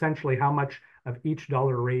this is essentially how much of each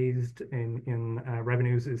dollar raised in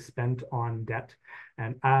revenues is spent on debt.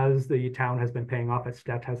 And as the town has been paying off its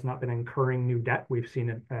debt, has not been incurring new debt, we've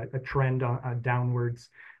seen a trend downwards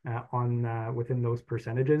within those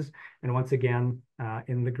percentages. And once again,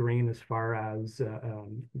 in the green as far as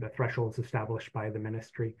the thresholds established by the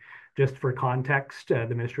ministry. Just for context, the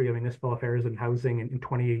Ministry of Municipal Affairs and Housing in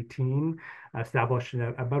 2018 established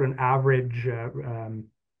about an average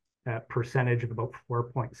percentage of about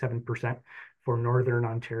 4.7% for Northern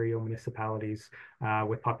Ontario municipalities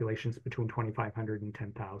with populations between 2,500 and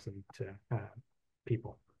 10,000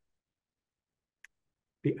 people.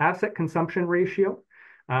 The asset consumption ratio.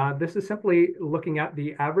 This is simply looking at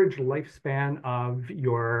the average lifespan of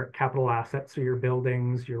your capital assets, so your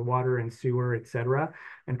buildings, your water and sewer, et cetera,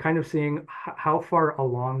 and kind of seeing how far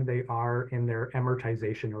along they are in their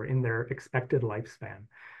amortization or in their expected lifespan.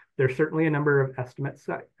 There's certainly a number of estimates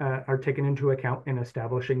that are taken into account in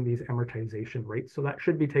establishing these amortization rates. So that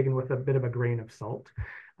should be taken with a bit of a grain of salt.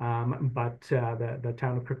 But the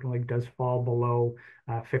town of Kirkland Lake does fall below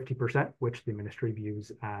 50%, which the ministry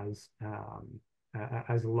views as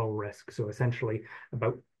low risk. So essentially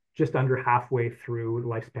about just under halfway through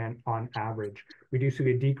lifespan on average. We do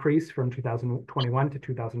see a decrease from 2021 to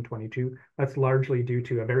 2022. That's largely due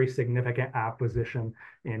to a very significant acquisition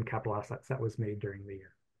in capital assets that was made during the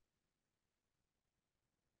year.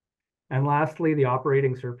 And lastly, the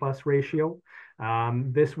operating surplus ratio.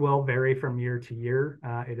 This will vary from year to year.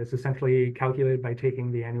 It is essentially calculated by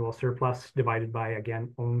taking the annual surplus divided by,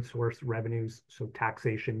 again, own source revenues, so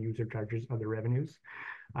taxation, user charges, other revenues.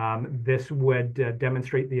 This would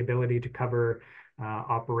demonstrate the ability to cover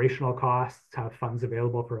operational costs, have funds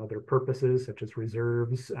available for other purposes such as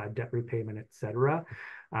reserves, debt repayment, etc.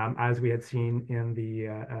 As we had seen in the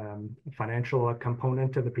financial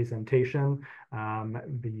component of the presentation,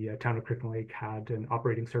 the town of Kirkland Lake had an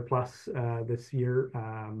operating surplus this year.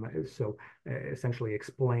 So essentially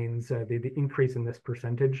explains the increase in this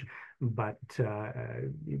percentage. But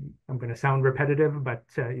I'm going to sound repetitive, but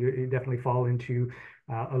you definitely fall into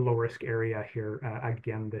a low risk area here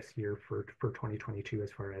again this year for 2022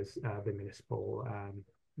 as far as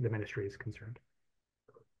the ministry is concerned.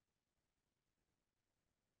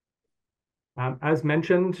 As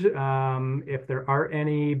mentioned, if there are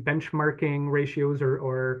any benchmarking ratios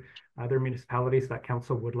or other municipalities that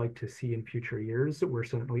council would like to see in future years, we're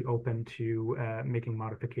certainly open to making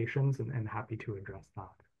modifications and happy to address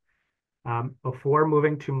that. Before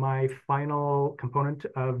moving to my final component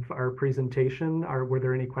of our presentation, were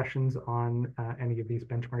there any questions on any of these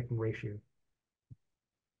benchmarking ratios?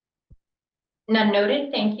 None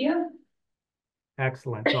noted, thank you.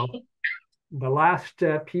 Excellent. So the last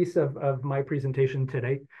piece of my presentation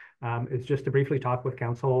today is just to briefly talk with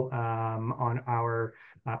council on our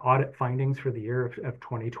audit findings for the year of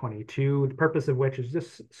 2022, the purpose of which is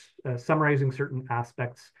just summarizing certain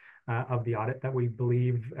aspects of the audit that we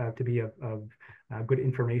believe to be of good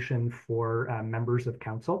information for members of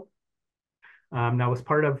council. Now, as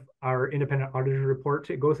part of our independent auditor report,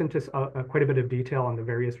 it goes into quite a bit of detail on the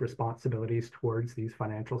various responsibilities towards these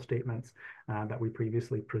financial statements that we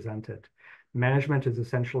previously presented. Management is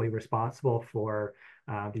essentially responsible for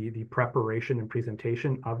the preparation and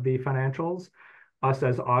presentation of the financials. Us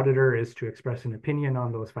as auditor is to express an opinion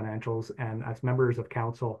on those financials, and as members of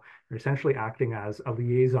council, we're essentially acting as a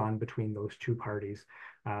liaison between those two parties,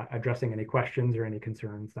 addressing any questions or any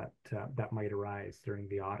concerns that might arise during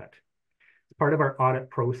the audit. As part of our audit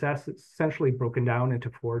process, it's essentially broken down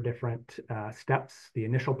into 4 different steps: the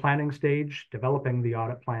initial planning stage, developing the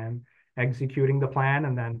audit plan, executing the plan,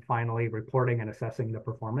 and then finally reporting and assessing the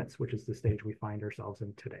performance, which is the stage we find ourselves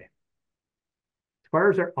in today. As far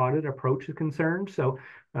as our audit approach is concerned, so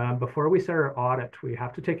before we start our audit, we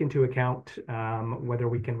have to take into account whether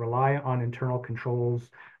we can rely on internal controls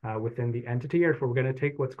within the entity, or if we're going to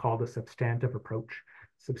take what's called a substantive approach.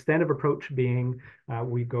 Substantive approach being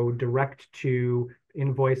we go direct to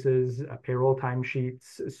invoices, payroll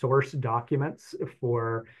timesheets, source documents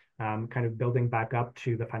for kind of building back up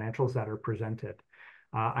to the financials that are presented.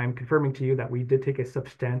 I'm confirming to you that we did take a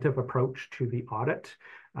substantive approach to the audit.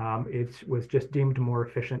 It was just deemed more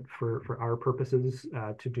efficient for our purposes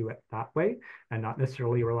to do it that way and not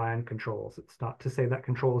necessarily rely on controls. It's not to say that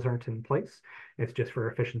controls aren't in place. It's just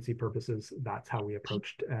for efficiency purposes. That's how we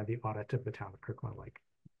approached the audit of the town of Kirkland Lake.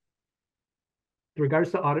 With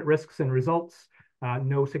regards to audit risks and results,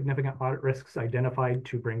 no significant audit risks identified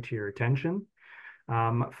to bring to your attention.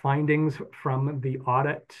 Findings from the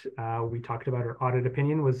audit, we talked about our audit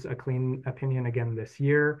opinion was a clean opinion again this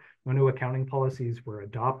year. No new accounting policies were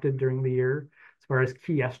adopted during the year. As far as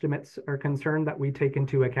key estimates are concerned that we take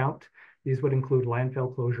into account, these would include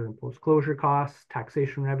landfill closure and post-closure costs,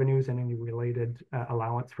 taxation revenues, and any related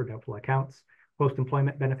allowance for doubtful accounts,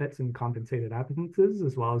 post-employment benefits and compensated absences,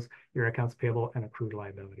 as well as your accounts payable and accrued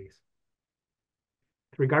liabilities.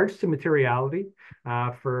 With regards to materiality,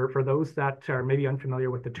 for those that are maybe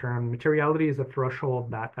unfamiliar with the term, materiality is a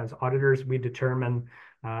threshold that as auditors, we determine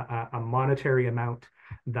a monetary amount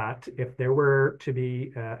that if there were to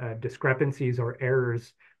be discrepancies or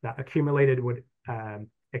errors that accumulated would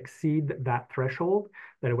exceed that threshold,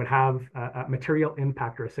 that it would have a material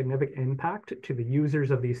impact or a significant impact to the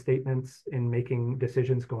users of these statements in making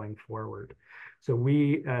decisions going forward. So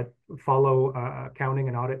we follow accounting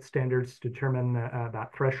and audit standards to determine that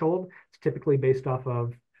threshold. It's typically based off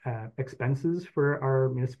of expenses for our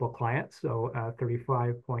municipal clients, so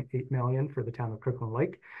 35.8 million for the town of Kirkland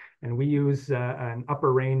Lake. And we use an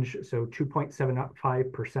upper range, so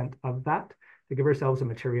 2.75% of that to give ourselves a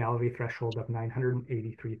materiality threshold of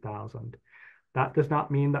 983,000. That does not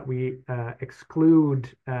mean that we exclude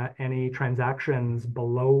any transactions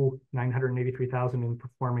below 983,000 in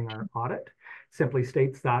performing our audit. Simply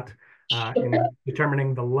states that in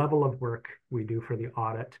determining the level of work we do for the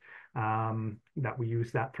audit, that we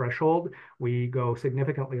use that threshold. We go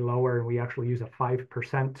significantly lower, and we actually use a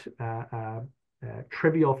 5%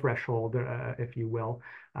 trivial threshold, if you will,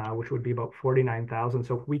 which would be about 49,000.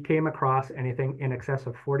 So if we came across anything in excess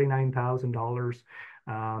of $49,000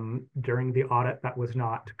 during the audit that was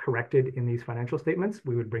not corrected in these financial statements,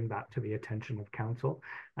 we would bring that to the attention of council.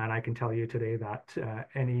 And I can tell you today that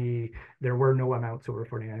there were no amounts over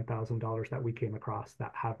 $49,000 that we came across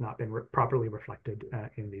that have not been properly reflected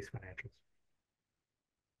in these financials.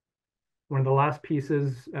 One of the last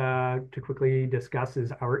pieces to quickly discuss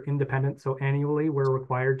is our independence. So annually, we're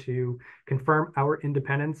required to confirm our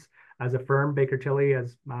independence as a firm. Baker Tilly,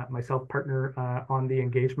 as myself, partner on the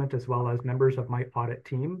engagement, as well as members of my audit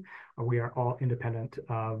team, we are all independent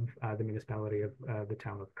of the municipality of the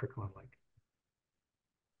town of Kirkland Lake.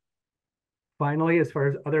 Finally, as far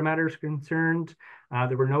as other matters concerned,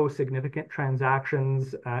 there were no significant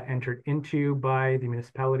transactions entered into by the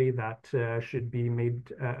municipality that should be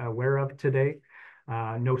made aware of today.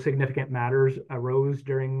 No significant matters arose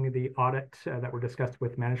during the audit that were discussed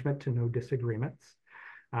with management, and no disagreements.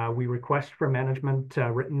 We request from management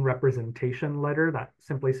a written representation letter that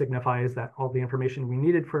simply signifies that all the information we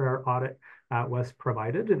needed for our audit was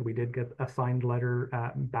provided, and we did get a signed letter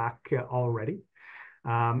back already.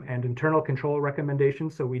 And internal control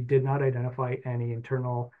recommendations. So we did not identify any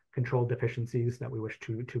internal control deficiencies that we wish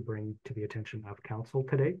to bring to the attention of council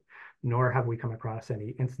today, nor have we come across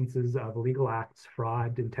any instances of illegal acts,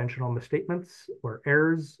 fraud, intentional misstatements, or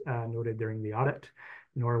errors noted during the audit,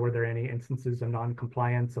 nor were there any instances of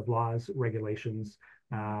non-compliance of laws, regulations.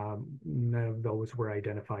 None of those were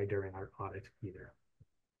identified during our audit either.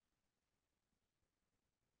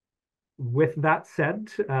 With that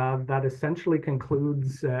said, that essentially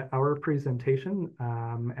concludes our presentation,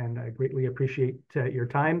 and I greatly appreciate your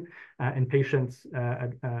time and patience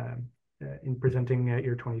in presenting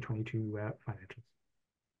your 2022 financials.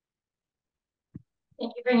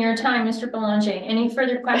 Thank you for your time, Mr. Belanger. Any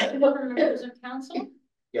further questions from members of council?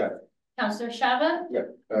 Yeah. Councillor Chava? Yeah,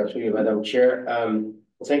 through you, Madam Chair.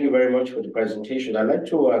 Thank you very much for the presentation. I'd like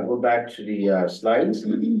to go back to the slides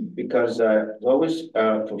because there's always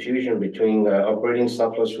confusion between operating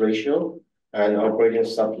surplus ratio and operating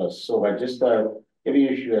surplus. So I just maybe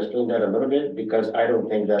you should explain that a little bit, because I don't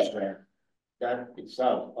think that that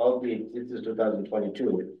itself, albeit this is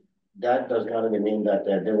 2022, that does not even mean that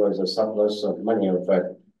there was a surplus of money of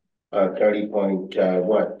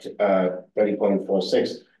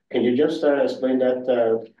 30.46. Can you just explain that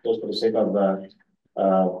just for the sake of the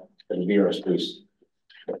viewers, please?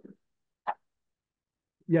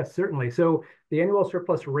 Yes, certainly. So the annual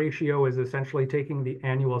surplus ratio is essentially taking the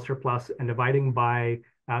annual surplus and dividing by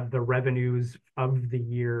the revenues of the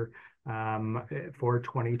year for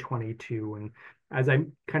 2022. And as I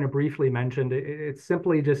kind of briefly mentioned, it's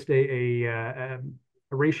simply just a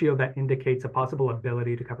ratio that indicates a possible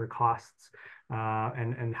ability to cover costs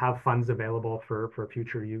and have funds available for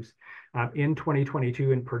future use. In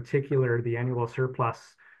 2022, in particular, the annual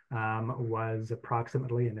surplus was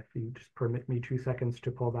approximately, and if you just permit me 2 seconds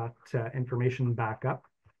to pull that information back up,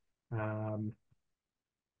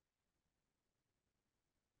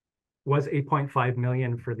 was 8.5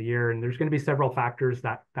 million for the year. And there's going to be several factors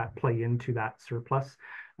that play into that surplus.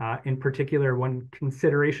 In particular, one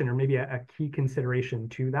consideration, or maybe a key consideration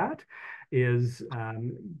to that, is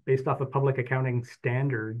based off of public accounting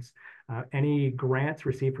standards, any grants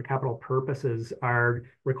received for capital purposes are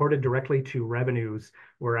recorded directly to revenues,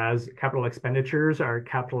 whereas capital expenditures are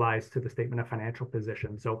capitalized to the statement of financial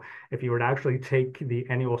position. So if you were to actually take the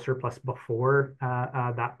annual surplus before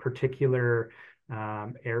that particular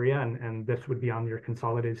area, and this would be on your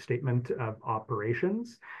consolidated statement of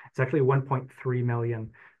operations, it's actually 1.3 million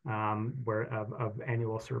of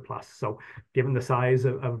annual surplus. So given the size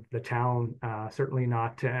of the town, certainly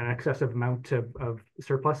not an excessive amount of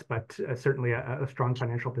surplus, but certainly a strong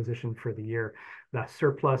financial position for the year. The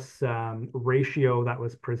surplus ratio that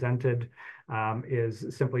was presented is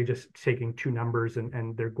simply just taking two numbers,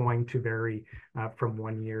 and they're going to vary from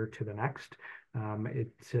one year to the next. And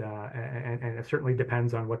it certainly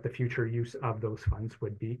depends on what the future use of those funds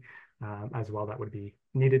would be as well. That would be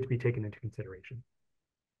needed to be taken into consideration.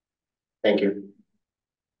 Thank you.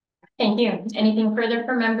 Thank you. Anything further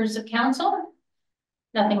from members of council?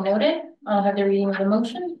 Nothing noted. I'll have the reading of the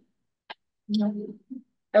motion. No.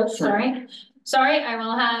 Oh, sorry. Sorry, I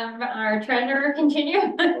will have our treasurer continue.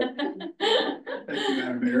 Thank you,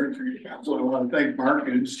 Madam Mayor, through your council. I want to thank Mark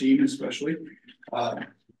and his team especially.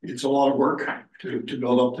 It's a lot of work to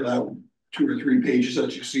build up to that 2 or 3 pages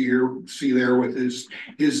that you see there with his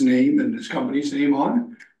name and his company's name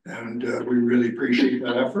on. And we really appreciate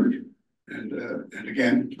that effort. And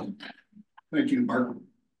again, thank you, Mark.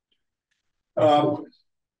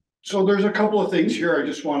 So there's a couple of things here I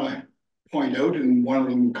just want to point out, and one of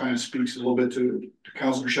them kind of speaks a little bit to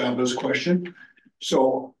Councillor Shaba's question.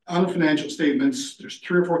 So on the financial statements, there's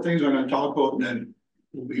 3 or 4 things I'm going to talk about, and then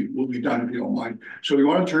we'll be done if you don't mind. So we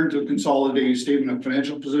want to turn to the consolidated statement of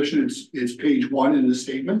financial position. It's page 1 in the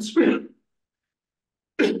statements.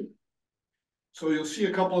 So you'll see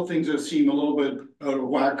a couple of things that seem a little bit out of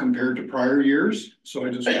whack compared to prior years. So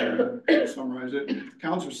I just want to summarize it.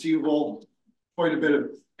 Accounts receivable, quite a bit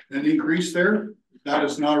of an increase there. That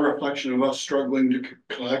is not a reflection of us struggling to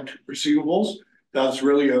collect receivables. That's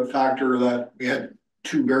really a factor that we had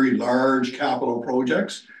 2 very large capital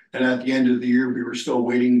projects. And at the end of the year, we were still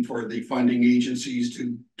waiting for the funding agencies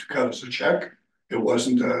to cut us a check. It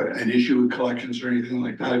wasn't an issue with collections or anything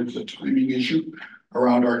like that. It was a timing issue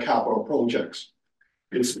around our capital projects.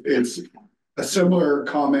 It's a similar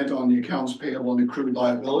comment on the accounts payable and accrued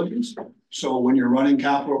liabilities. So when you're running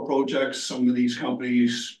capital projects, some of these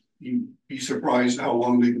companies, you'd be surprised how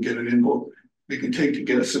long they can get an invoice. They can take to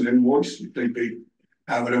get us an invoice. You think they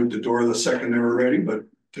have it out the door the second they're ready, but it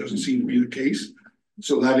doesn't seem to be the case.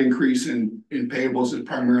 So that increase in payables is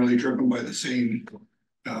primarily driven by the same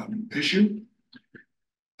issue.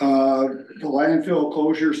 The landfill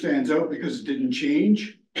closure stands out because it didn't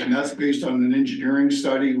change, and that's based on an engineering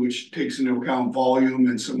study which takes into account volume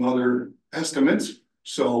and some other estimates.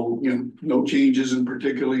 So, you know, no changes in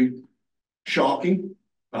particularly shocking.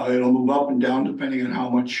 It'll move up and down depending on how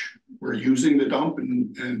much we're using the dump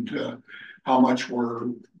and how much we're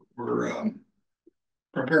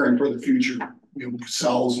preparing for the future, you know,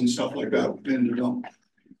 cells and stuff like that within the dump.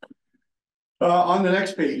 On the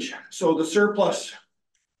next page, so the surplus,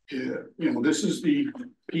 you know, this is the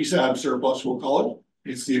PSAB surplus, we'll call it.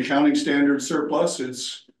 It's the accounting standard surplus.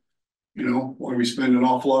 It's, you know, where we spend an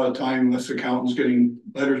awful lot of time with accountants getting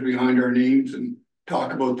letters behind our names and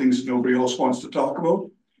talk about things that nobody else wants to talk about.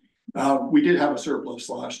 We did have a surplus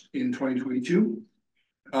in 2022.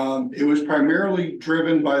 It was primarily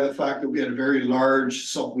driven by the fact that we had a very large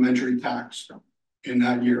supplementary tax in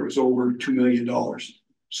that year. It was over $2 million.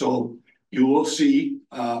 So you will see,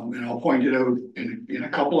 and I'll point it out in a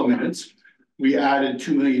couple of minutes, we added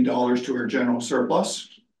 $2 million to our general surplus,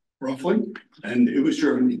 roughly, and it was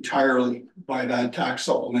driven entirely by that tax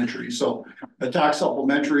supplementary. So a tax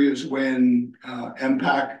supplementary is when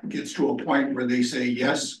MPAC gets to a point where they say,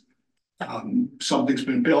 yes, something's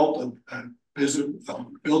been built, a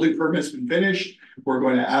building permit's been finished, we're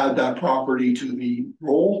going to add that property to the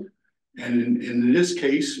roll. And in this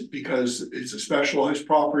case, because it's a specialized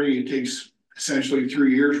property, it takes essentially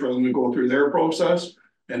 3 years for them to go through their process,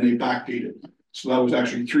 and they backdate it. So that was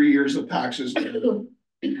actually 3 years of taxes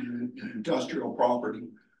in industrial property.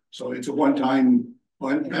 So it's a one-time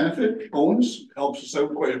benefit, bonus, helps us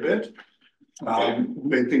out quite a bit.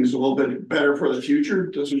 Make things a little bit better for the future.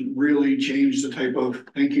 Doesn't really change the type of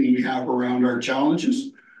thinking we have around our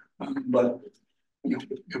challenges, but you know,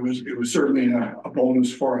 it was certainly a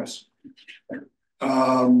bonus for us.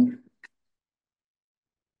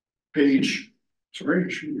 Page,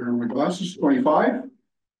 sorry, you're my glasses, 25.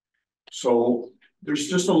 So there's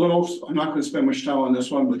just a little, I'm not going to spend much time on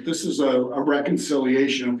this one, but this is a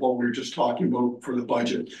reconciliation of what we were just talking about for the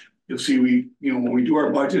budget. You'll see you know, when we do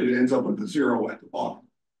our budget, it ends up with a 0 at the bottom.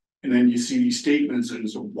 And then you see these statements and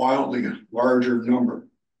it's a wildly larger number.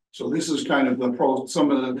 So this is kind of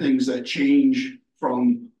some of the things that change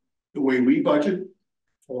from the way we budget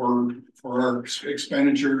for our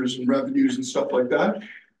expenditures and revenues and stuff like that,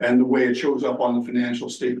 and the way it shows up on the financial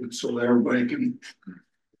statement so that everybody can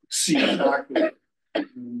see exactly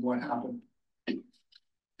what happened.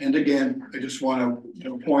 And again, I just want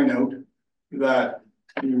to point out that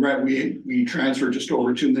we transferred just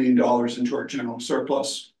over $2 million into our general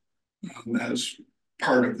surplus as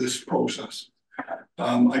part of this process.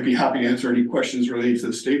 I'd be happy to answer any questions related to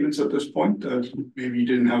the statements at this point. Maybe you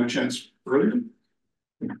didn't have a chance earlier.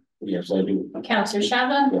 Yes, I do. Councillor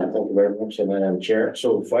Shava? Yeah, thank you very much, Madam Chair.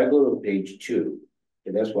 So if I go to page 2,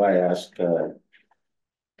 and that's why I asked the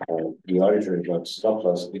auditor about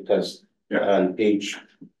surplus, because on page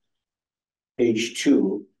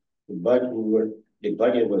 2, the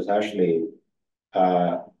budget was actually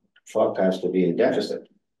forecast to be in deficit,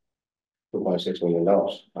 $2.6 million.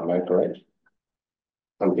 Am I correct?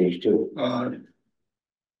 On page 2.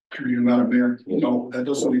 Through you, Madam Mayor, no, that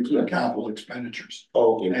doesn't include capital expenditures.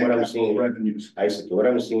 Okay, and what I'm capital seeing, revenues. I see, what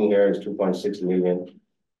I'm seeing here is 2.6 million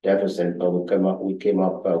deficit, but we came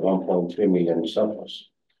up 1.3 million surplus.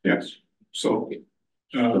 Yes, so,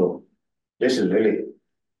 So this is really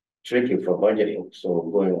tricky for budgeting, so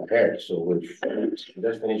going ahead, so we've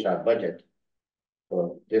just finished our budget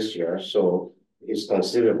for this year, so it's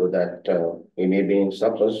conceivable that we may be in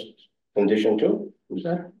surplus condition too, is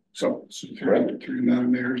that? so through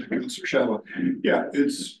Madam Mayor to Councillor Shallow, yeah,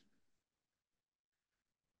 it's.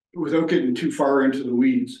 Without getting too far into the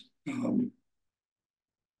weeds,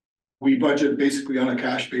 we budget basically on a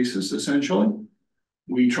cash basis essentially.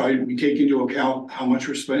 We take into account how much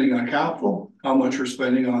we're spending on capital, how much we're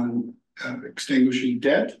spending on extinguishing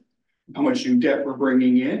debt, how much new debt we're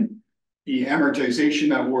bringing in. The amortization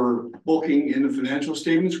that we're booking in the financial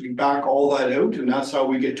statements, we back all that out, and that's how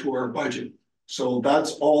we get to our budget. So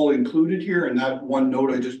that's all included here, and that one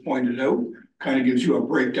note I just pointed out kind of gives you a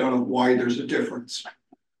breakdown of why there's a difference.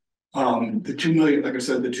 The 2 million, like I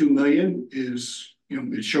said, the 2 million is, you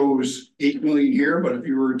know, it shows 8 million here, but if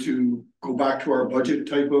you were to go back to our budget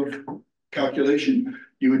type of calculation,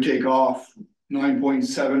 you would take off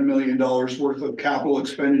 $9.7 million worth of capital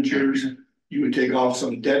expenditures. You would take off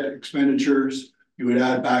some debt expenditures. You would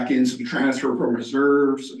add back in some transfer from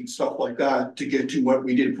reserves and stuff like that to get to what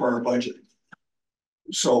we did for our budget.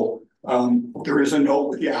 So there is a note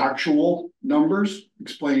with the actual numbers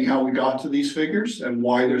explaining how we got to these figures and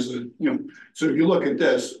why there's a, you know, so if you look at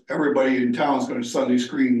this, everybody in town is going to suddenly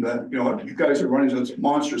scream that, you know, you guys are running this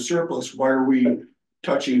monstrous surplus. Why are we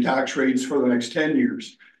touching tax rates for the next 10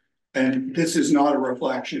 years? And this is not a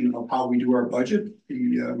reflection of how we do our budget.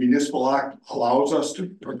 The Municipal Act allows us to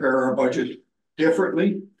prepare our budget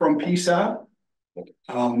differently from PSAP.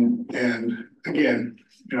 And again,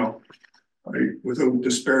 you know, without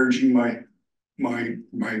disparaging my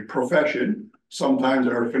profession, sometimes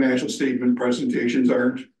our financial statement presentations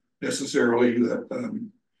aren't necessarily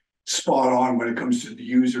spot on when it comes to the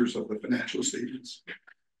users of the financial statements.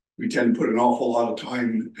 We tend to put an awful lot of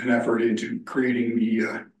time and effort into creating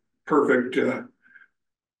the perfect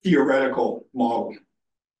theoretical model.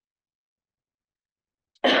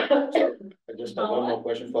 I just have one more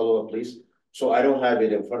question, follow up, please. So I don't have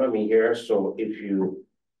it in front of me here, so if you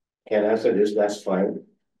can answer this, that's fine.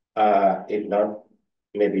 If not,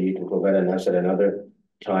 maybe you can provide an answer another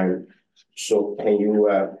time. So can you,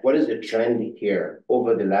 what is the trend here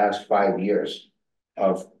over the last 5 years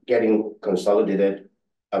of getting consolidated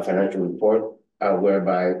a financial report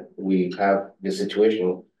whereby we have the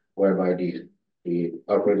situation whereby the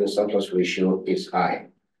operating surplus ratio is high?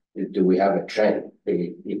 Do we have a trend?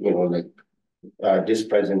 You know, like this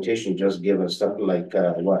presentation just gave us something like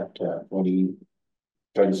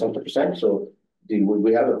 30-something%. So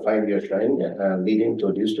we have a 5-year trend leading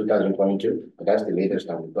to this 2022, but that's the latest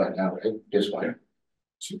time we've got now, right? This one. Yeah.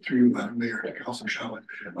 So through Madam Mayor to Councillor Shalit.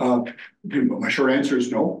 My short answer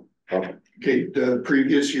is no. Okay. Okay, the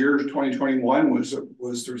previous year, 2021,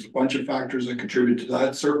 there's a bunch of factors that contributed to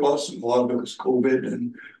that surplus, and a lot of it was COVID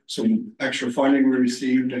and some extra funding we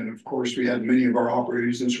received, and of course we had many of our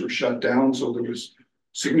operations were shut down, so there was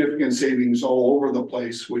significant savings all over the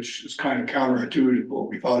place, which is kind of counterintuitive what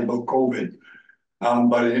we thought about COVID.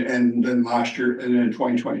 And then last year, and then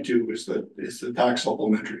 2022 is the tax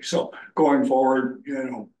supplementary. So going forward, you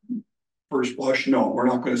know, first blush, no, we're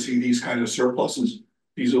not going to see these kind of surpluses.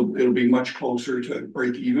 It'll be much closer to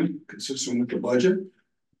break even, consistent with the budget.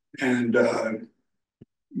 And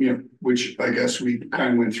you know, which I guess we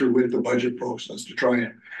kind of went through with the budget process to try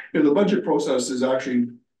and, you know, the budget process is actually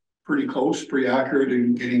pretty close, pretty accurate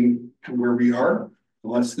in getting to where we are,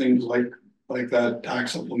 unless things like that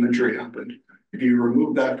tax supplementary happened. If you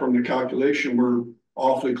remove that from the calculation, we're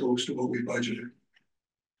awfully close to what we budgeted.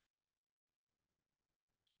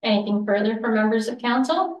 Anything further from members of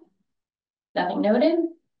council? Nothing noted.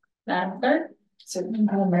 Madam Clerk? Certainly,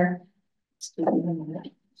 Madam Mayor.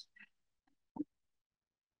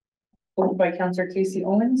 Moved by Councillor Casey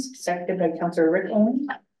Owens, seconded by Councillor Rick Owens.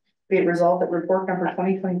 Be it resolved that report number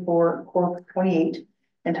 2024 Corp 28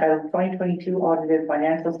 entitled 2022 audited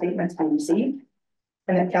financial statements be received,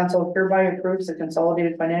 and that council hereby approves the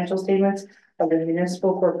consolidated financial statements of the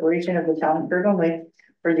municipal corporation of the town of Turtle Lake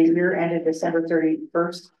for the year ended December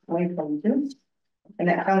 31st, 2022. And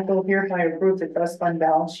that council hereby approves the trust fund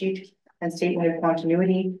balance sheet and statement of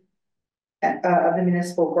continuity of the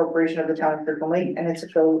municipal corporation of the town of Turtle Lake and its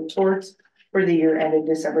affiliate boards for the year ended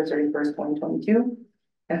December 31st, 2022.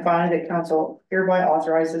 And finally, that council hereby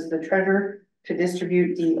authorizes the treasurer to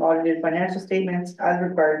distribute the audited financial statements as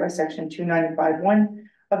required by section 295(1)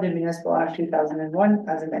 of the Municipal Act 2001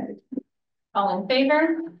 as amended. All in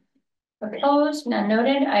favor? Opposed, none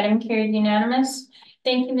noted, item carried unanimous.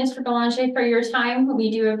 Thank you, Mr. Belanger, for your time.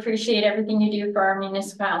 We do appreciate everything you do for our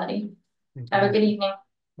municipality. Have a good evening.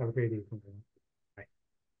 Have a great evening.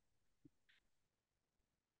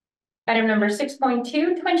 Item number 6.2,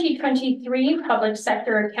 2023 Public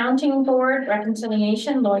Sector Accounting Board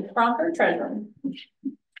Reconciliation, Lloyd Crawford, Treasurer.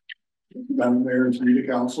 Madam Mayor and to the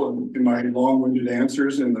council, in my long-winded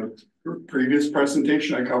answers in the previous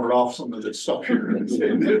presentation, I covered off some of this stuff here in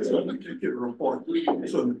this particular report.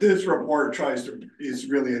 So this report is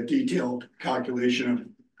really a detailed calculation of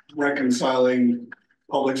reconciling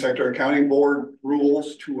public sector accounting board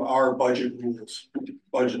rules to our budget rules.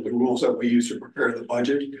 The rules that we use to prepare the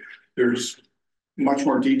budget. There's much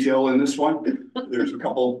more detail in this one. There's a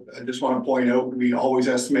couple, I just want to point out, we always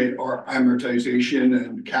estimate our amortization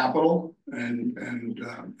and capital. And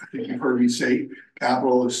I think you've heard me say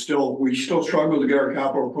capital is we still struggle to get our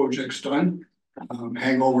capital projects done.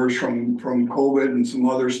 Hangovers from COVID and some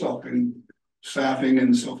other stuff and staffing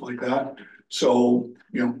and stuff like that. So,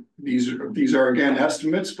 you know, these are again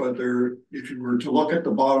estimates, but if you were to look at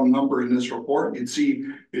the bottom number in this report, you'd see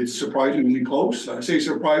it's surprisingly close. I say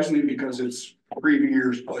surprisingly because it's previous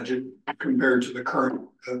year's budget compared to the current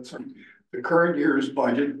year's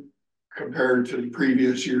budget compared to the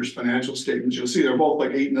previous year's financial statements. You'll see they're both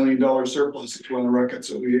like $8 million surplus when the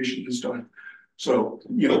reconciliation is done. So,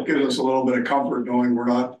 you know, gives us a little bit of comfort knowing we're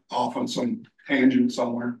not off on some tangent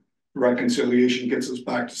somewhere. Reconciliation gets us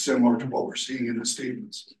back to similar to what we're seeing in the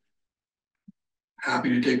statements. Happy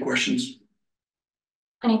to take questions.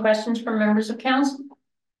 Any questions from members of council?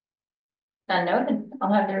 None noted.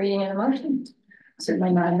 I'll have the reading of the motion.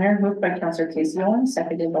 Certainly, Madam Mayor, moved by Councillor Casey Owen,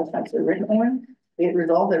 seconded by Councillor Rick Owen. Be it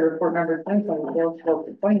resolved that report number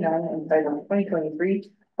 2024-29 entitled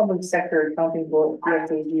 2023 Public Sector Accounting Board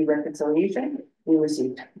PSAG Reconciliation be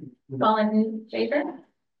received. All in favor?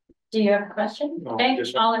 Do you have a question? No, Okay,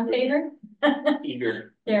 just- all in favor?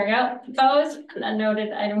 Eager. There we go. Opposed? None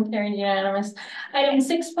noted. Item carried unanimous. Item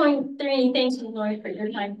 6.3, thank you, Lloyd, for your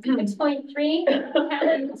time.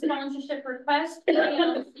 6.3, sponsorship request,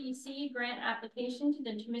 ALCC grant application to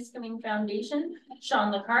the Temiskaming Foundation.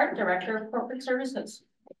 Sean Lecarte, Director of Corporate Services.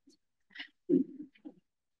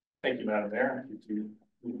 Thank you, Madam Mayor. Thank you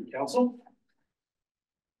to the council.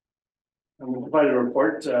 I'm going to provide a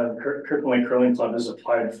report. Kirkland Lake Curling Club has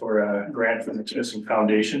applied for a grant from the Temiskaming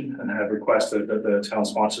Foundation and have requested that the town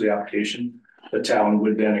sponsor the application. The town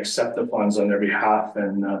would then accept the funds on their behalf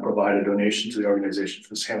and provide a donation to the organization for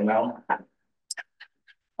the same amount.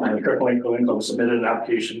 The Kirkland Lake Curling Club submitted an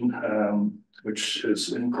application, which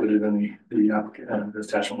is included in the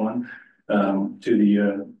attachment one, to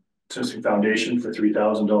the Temiskaming Foundation for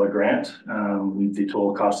 $3,000 grant. The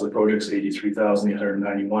total cost of the project is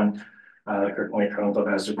 $83,891. The Kirkland Lake Curling Club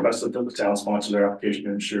has requested that the town sponsor their application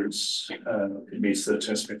to ensure it meets the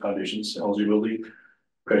Temiskaming Foundation's eligibility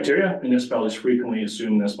criteria. Municipalities frequently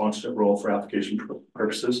assume the sponsorship role for application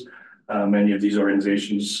purposes. Many of these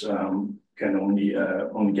organizations can only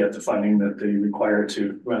get the funding that they require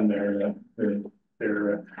to run their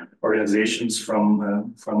organizations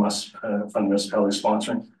from us, from municipality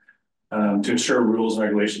sponsoring. To ensure rules and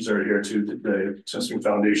regulations are adhered to, the Temiskaming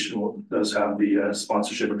Foundation does have the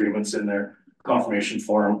sponsorship agreements in their confirmation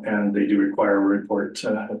form, and they do require a report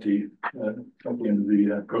at the end of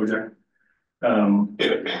the project. We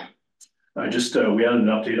had an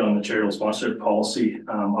update on the charitable sponsorship policy,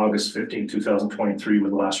 August 15, 2023,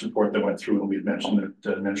 with the last report that went through, and we had mentioned that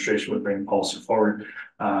the administration would bring the policy forward.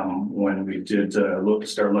 When we did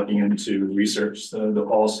start looking into research the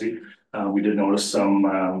policy, we did notice some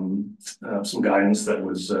guidance that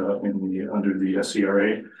was under the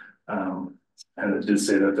SCRA, and it did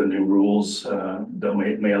say that the new rules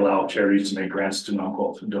that may allow charities to make grants to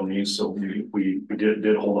non-qualified donees. So we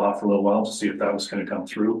did hold off for a little while to see if that was going to come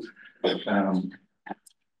through.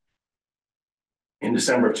 In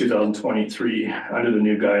December of 2023, under the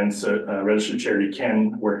new guidance, a registered charity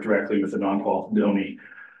can work directly with a non-qualified donee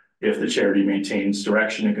if the charity maintains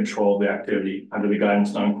direction and control of the activity. Under the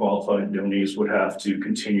guidance, non-qualified donees would have to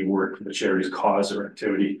continue work for the charity's cause or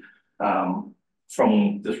activity.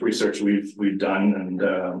 From this research we've done, and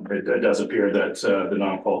it does appear that the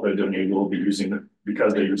non-qualified donee will be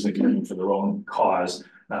because they're using it for their own cause.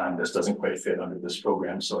 This doesn't quite fit under this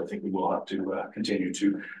program, so I think we will have to continue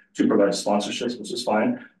to provide sponsorships, which is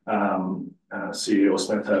fine. CEO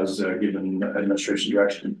Smith has given administration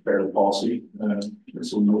direction to prepare the policy.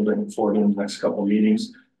 This will move forward in the next couple of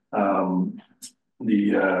meetings.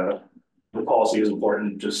 The policy is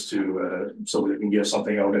important just to so we can give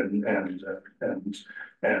something out and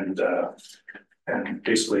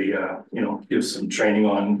basically give some training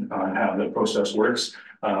on how the process works.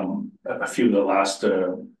 a few of the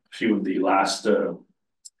last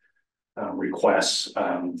requests,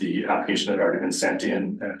 the application had already been sent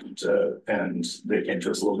in and they came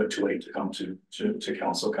to us a little bit too late to come to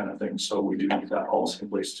council kind of thing. So we do need that policy in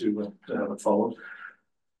place to have it followed.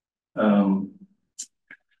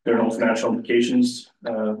 There are no financial implications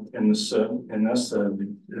in this.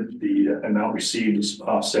 The amount received is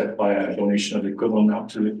offset by a donation of the equivalent amount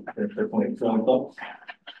to the Kirkland Lake Curling Club.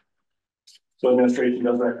 So administration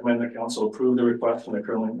does recommend that council approve the request from the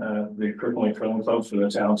Kirkland Lake Curling Club for the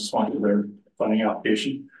town to sponsor their funding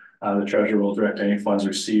application. The treasurer will direct any funds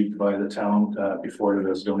received by the town before it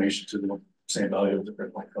as donation to the same value of the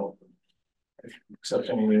Kirkland Lake Curling Club. Accept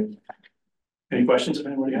any questions if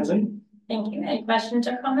anybody has any? Thank you. Any questions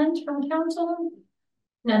or comments from council?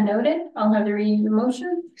 None noted. I'll have the reading of the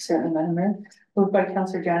motion. Certainly, Madam Mayor. Moved by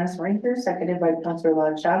Councillor Janice Rinker, seconded by Councillor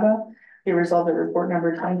Lad Shaba. Be resolved that report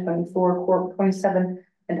number 2024 Corp 27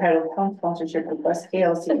 entitled Town Sponsorship Request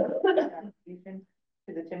KLC application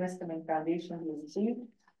to the Timiskaming Foundation be received.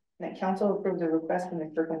 And that council approves the request from the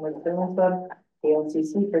Kirkland Lake Curling Club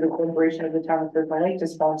KLCC for the corporation of the town of Kirkland Lake to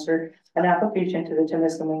sponsor an application to the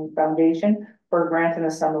Timiskaming Foundation for a grant in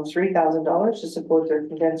the sum of $3,000 to support their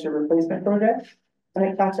condenser replacement project. And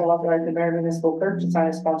the council authorized the mayor and municipal clerk to sign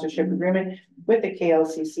a sponsorship agreement with the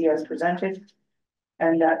KLCC as presented.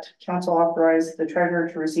 And that council authorized the treasurer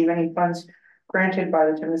to receive any funds granted by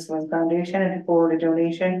the Timiskaming Foundation and to forward a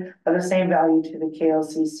donation of the same value to the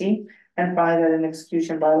KLCC, and find that an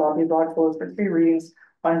execution bylaw be brought forward for 3 readings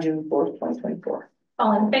on June 4th, 2024.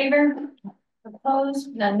 All in favor?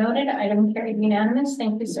 Opposed? None noted. Item carried unanimous.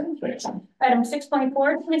 Thank you, sir. Thanks. Item 6.4,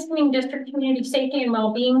 Timiskaming District Community Safety and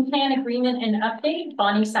Wellbeing Plan Agreement and Update.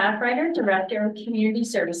 Bonnie Safrider, Director of Community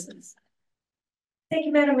Services. Thank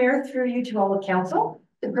you, Madam Mayor. Through you to all of council.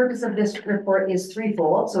 The purpose of this report is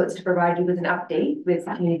threefold. So it's to provide you with an update with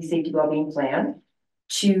the Community Safety Wellbeing Plan,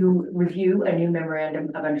 to review a new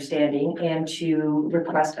memorandum of understanding, and to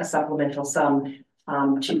request a supplemental sum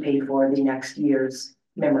to pay for the next year's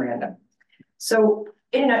memorandum. So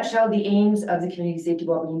in a nutshell, the aims of the Community Safety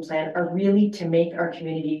Wellbeing Plan are really to make our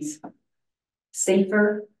communities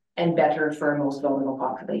safer and better for our most vulnerable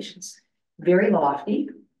populations. Very lofty.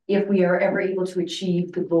 If we are ever able to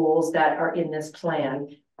achieve the goals that are in this plan,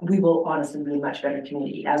 we will honestly be a much better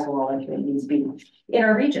community, as will all our communities be in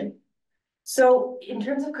our region. So in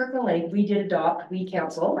terms of Kirkland Lake, we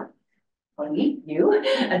council, you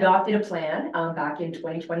adopted a plan back in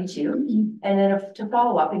 2022. And then to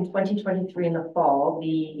follow up in 2023 in the fall,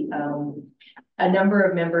 a number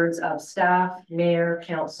of members of staff, mayor,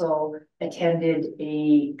 council attended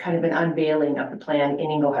a kind of an unveiling of the plan in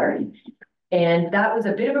Ingleheart. And that was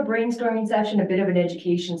a bit of a brainstorming session, a bit of an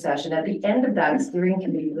education session. At the end of that, a steering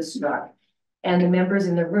committee was struck. And the members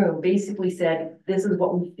in the room basically said, this is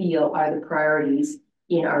what we feel are the priorities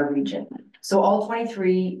in our region. So all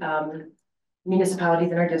 23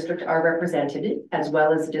 municipalities in our district are represented, as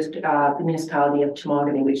well as the municipality of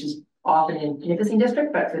Temagami, which is often in Nipissing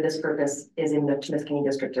district, but for this purpose is in the Timiskaming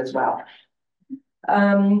district as well.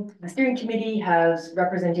 The steering committee has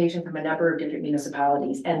representation from a number of different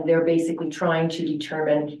municipalities, and they're basically trying to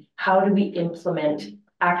determine how do we implement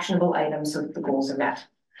actionable items so that the goals are met.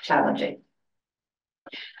 Challenging.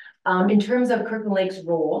 In terms of Kirkland Lake's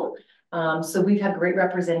role, so we've had great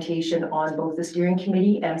representation on both the steering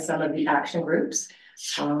committee and some of the action groups.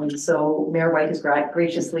 So Mayor White has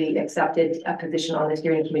graciously accepted a position on the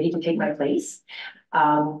steering committee to take my place.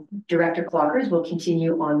 Director Clockers will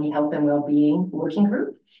continue on the Health and Wellbeing Working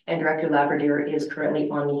Group, and Director Labrador is currently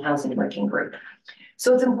on the Housing Working Group.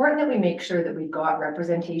 So it's important that we make sure that we've got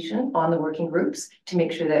representation on the working groups to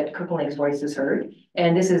make sure that Kirkland Lake's voice is heard.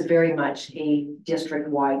 And this is very much a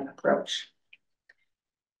district-wide approach.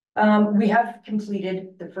 We have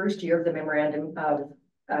completed the first year of the memorandum of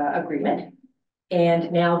agreement.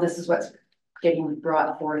 And now this is what's getting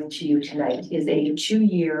brought forth to you tonight, is a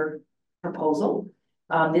 2-year proposal.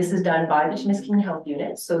 This is done by the Timiskaming Health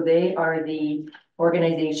Unit. So they are the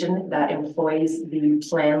organization that employs the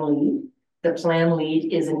plan lead. The plan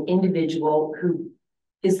lead is an individual who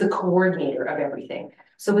is the coordinator of everything.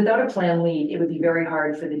 So without a plan lead, it would be very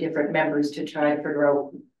hard for the different members to try and figure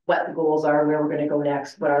out what the goals are, where we're going to go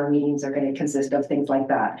next, what our meetings are going to consist of, things like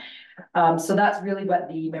that. So that's really what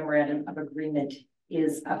the memorandum of agreement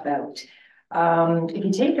is about. If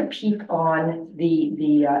you take a peek on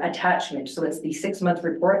the attachment, so it's the 6-month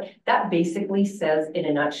report, that basically says in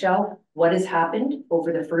a nutshell what has happened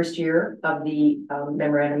over the first year of the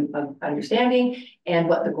memorandum of understanding and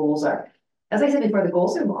what the goals are. As I said before, the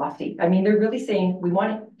goals are lofty. I mean, they're really saying we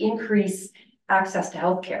want to increase access to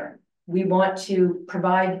healthcare. We want to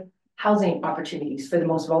provide housing opportunities for the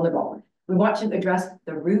most vulnerable. We want to address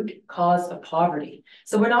the root cause of poverty.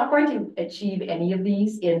 So we're not going to achieve any of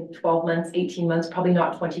these in 12 months, 18 months, probably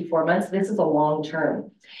not 24 months. This is a long term.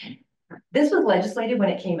 This was legislated when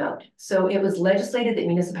it came out. So it was legislated that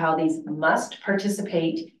municipalities must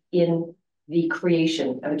participate in the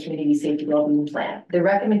creation of a community safety wellbeing plan. The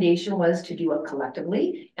recommendation was to do it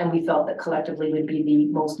collectively, and we felt that collectively would be the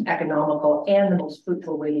most economical and the most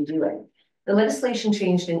fruitful way to do it. The legislation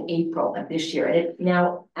changed in April of this year, and it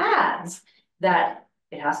now adds that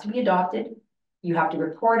it has to be adopted, you have to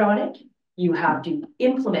report on it, you have to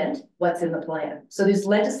implement what's in the plan. So there's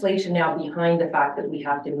legislation now behind the fact that we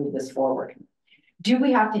have to move this forward. Do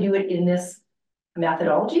we have to do it in this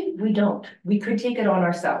methodology? We don't. We could take it on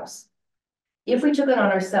ourselves. If we took it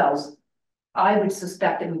on ourselves, I would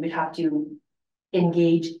suspect that we would have to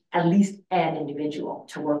engage at least an individual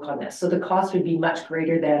to work on this. So the cost would be much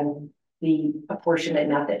greater than the apportionment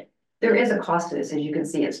method. There is a cost to this, as you can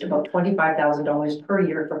see, it's about $25,000 per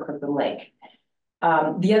year for Kirkland Lake.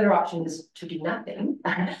 The other option is to do nothing.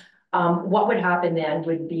 What would happen then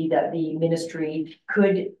would be that the ministry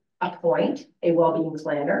could appoint a wellbeing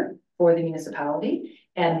planner for the municipality,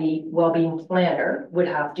 and the wellbeing planner would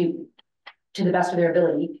have to the best of their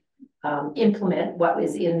ability, implement what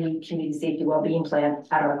is in the community safety wellbeing plan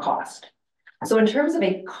at our cost. So in terms of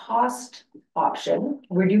a cost option,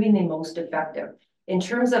 we're doing the most effective. In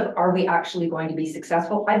terms of, are we actually going to be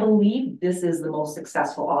successful? I believe this is the most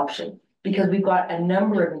successful option, because we've got a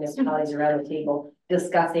number of municipalities around the table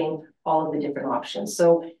discussing all of the different options.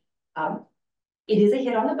 So it is a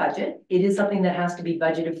hit on the budget. It is something that has to be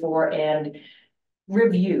budgeted for and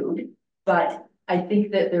reviewed, but I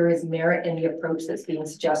think that there is merit in the approach that's being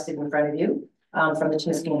suggested in front of you from the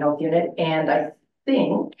Timiskaming Health Unit. And I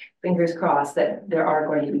think, fingers crossed, that there are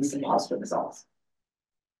going to be some positive results.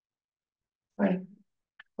 Right.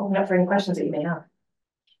 Open up for any questions that you may have.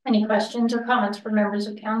 Any questions or comments from members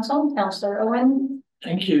of council? Councillor Owen.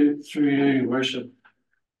 Thank you, through you, your worship.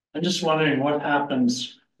 I'm just wondering what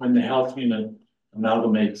happens when the health unit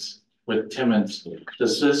amalgamates with Timmins.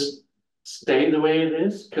 Does this stay the way it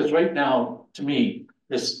is? Because right now, to me,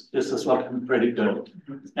 this is looking pretty good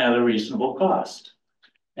at a reasonable cost.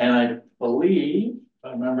 And I believe, if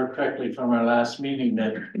I remember correctly from our last meeting,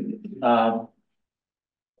 that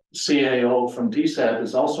CAO from DSAT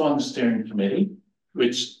is also on the steering committee,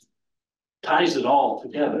 which ties it all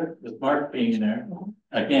together with Mark being there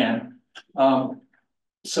again.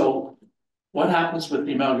 So what happens with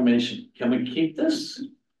the amalgamation? Can we keep this?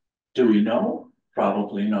 Do we know?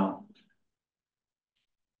 Probably not.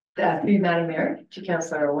 Through Madam Mayor to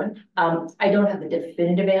Councillor Owen. I don't have the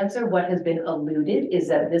definitive answer. What has been alluded is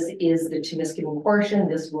that this is the Timiskaming portion.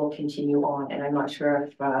 This will continue on, and I'm not sure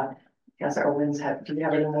if Councillor Owens do you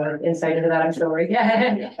have any more insight into that? I'm sorry.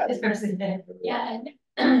 Yeah,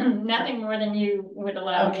 nothing more than you would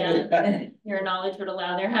allow. Okay. Your knowledge would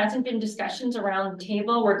allow. There hasn't been discussions around the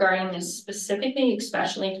table regarding this specifically,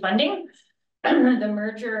 especially funding. The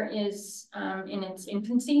merger is in its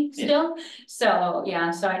infancy still. So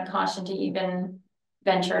yeah, so I'd caution to even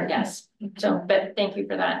venture a guess. So, but thank you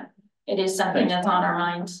for that. It is something that's on our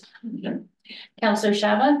minds. Councillor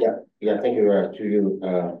Shaba? Yeah, thank you to you,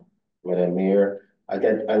 Madam Mayor. I'm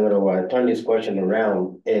gonna turn this question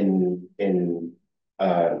around in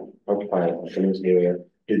occupying this area.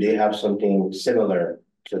 Do they have something similar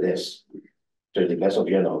to this? To the best of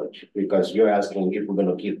your knowledge, because you're asking if we're going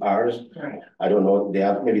to keep ours. Right. I don't know if they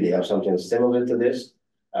have, maybe they have something similar to this.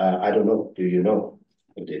 I don't know. Do you know?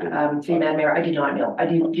 To Madam Mayor, I do not know. I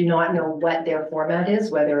do not know what their format is,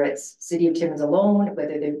 whether it's City of Timmins alone,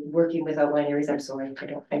 whether they're working with outlying areas. I'm sorry,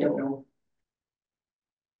 I don't know.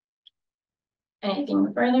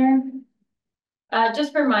 Anything further?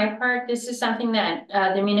 Just for my part, this is something that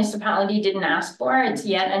the municipality didn't ask for. It's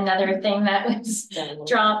yet another thing that was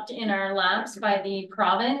dropped in our laps by the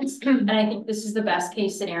province. And I think this is the best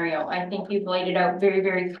case scenario. I think you've laid it out very,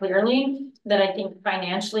 very clearly that I think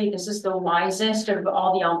financially this is the wisest of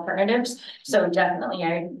all the alternatives. So definitely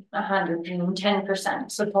I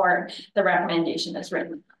 110% support the recommendation that's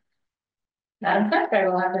written. Madam Clerk, I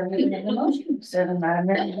will have her read the motion. So Madam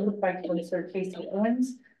Mayor, moved by Councillor Casey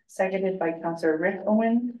Owens, seconded by Councillor Rick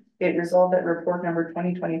Owen. It resolved that report number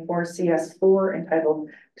 2024 CS4 entitled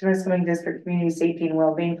Timiskaming District Community Safety and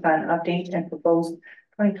Wellbeing Plan Update and Proposed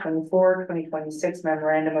 2024-2026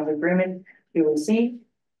 Memorandum of Agreement be received,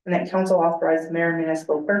 and that council authorized the mayor and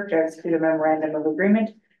municipal clerk to execute a memorandum of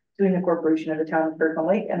agreement between the corporation of the town of Kirkland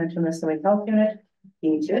Lake and the Timiskaming Health Unit,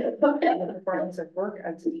 the performance of work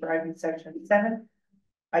as described in section 7,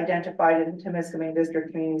 identified in the Timiskaming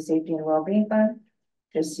District Community Safety and Wellbeing Plan,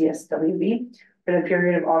 just CSWB, for the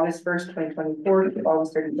period of August 1st, 2024 to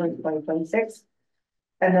August 31st, 2026.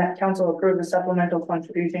 And that council approved the supplemental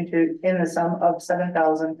contribution in the sum of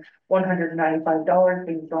 $7,195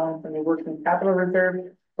 being drawn from the working capital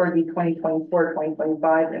reserve for the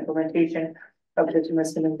 2024-2025 implementation of the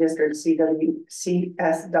Timiskaming District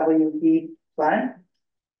CSWB plan.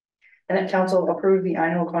 And that council approved the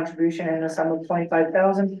annual contribution in the sum of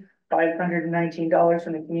 $25,519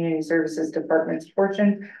 from the Community Services Department's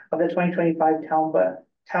portion of the 2025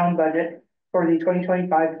 town budget for the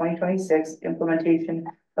 2025-2026 implementation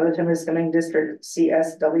of the Timiskaming District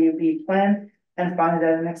CSWB plan, and found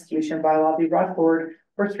that an execution bylaw be brought forward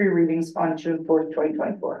for 3 readings on June 4th,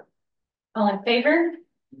 2024. All in favor?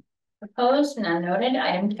 Opposed? None noted.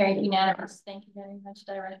 Item carried unanimous. Thank you very much,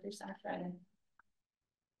 Director Safragan.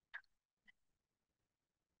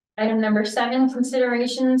 Item number 7,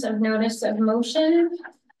 considerations of notice of motion.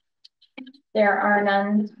 There are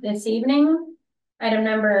none this evening. Item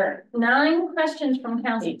number 9, questions from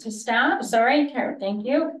council to staff. Sorry, Karen, thank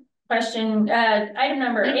you. Item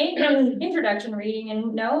number 8, introduction, reading,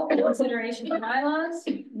 and no. Consideration of bylaws,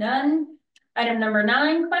 none. Item number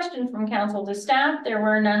 9, questions from council to staff. There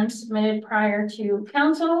were none submitted prior to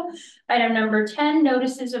council. Item number 10,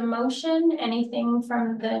 notices of motion. Anything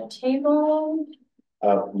from the table?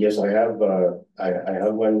 Yes, I have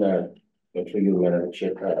one, for you, Madam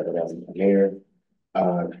Chair, Mayor.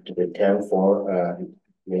 To the town for, I'd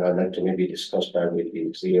like to maybe discuss that with the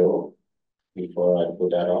CEO before I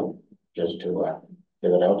put that on, just to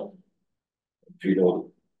get it out. If you don't,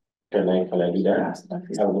 can I do that?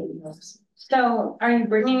 So are you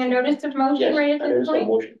bringing a notice of motion Yes, right at this point?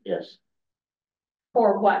 motion, yes.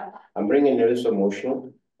 For what? I'm bringing notice of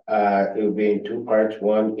motion. It will be in 2 parts.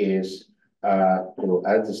 One is to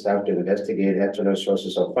ask the staff to investigate external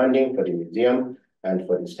sources of funding for the museum, and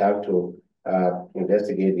for the staff to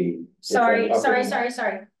investigate the. Sorry.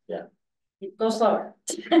 Yeah. Go slower.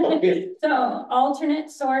 Okay. So alternate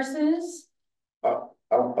sources.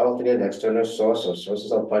 Alternate external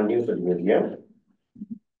sources of funding for the museum.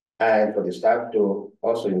 And for the staff to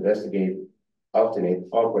also investigate alternate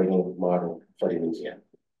operating model for the museum.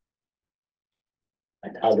 I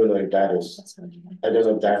don't know if that is, I don't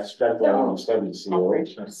know if that's what I want to start with the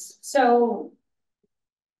CEO. So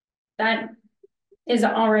that is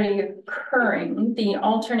already occurring, the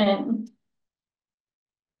alternate.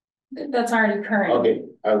 That's already occurring. Okay,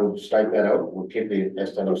 I will strike that out. We'll keep the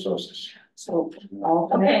external sources. So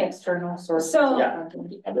alternate Okay. external sources. So Yeah.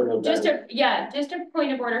 I don't know if just that just a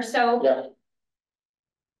point of order. So Yeah.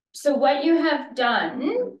 So what you have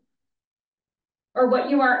done, or what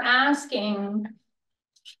you are asking,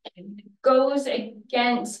 goes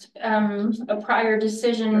against a prior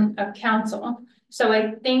decision of council. So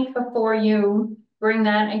I think before you bring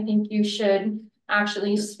that, I think you should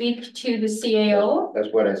actually speak to the CAO.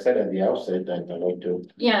 That's what I said at the outset, that I like to.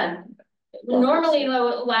 Yeah. Normally,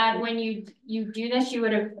 lad, when you do this, you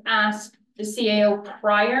would have asked the CAO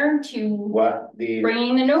prior to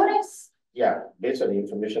bringing the notice. Yeah, based on the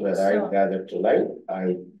information that I gathered tonight,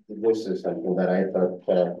 this is something that I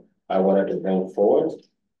thought I wanted to bring forward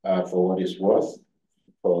for what it's worth.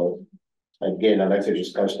 Again, I'd like to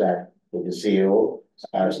discuss that with the CEO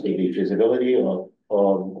as the feasibility or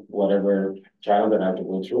whatever trial that I have to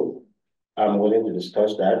go through. I'm willing to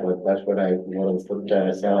discuss that, but that's what I want to put down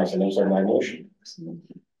as an answer my motion.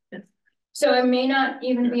 So it may not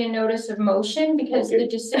even be a notice of motion, because the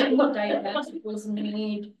decision to divest was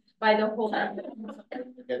made by the whole. I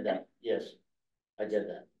get that, yes, I get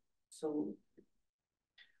that. So.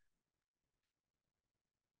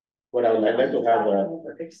 What I would like to have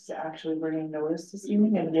It's actually bringing notice this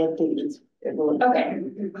evening, and what date it will. Okay.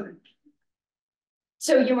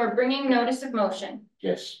 So you were bringing notice of motion,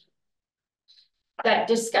 yes. that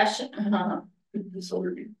discussion,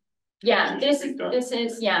 yeah, this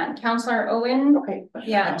is, Councillor Owen. Okay.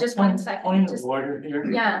 Yeah, just one second. Point Just- of order here.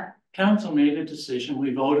 Yeah, Council made a decision,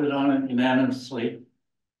 we voted on it unanimously.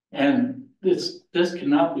 And this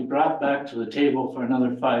cannot be brought back to the table for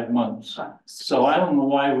another 5 months. So I don't know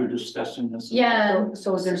why we're discussing this. yeah,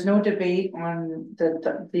 So there's no debate on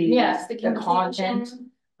the yes, the content content.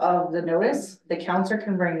 of the notice. The councillor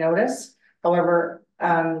can bring notice. However,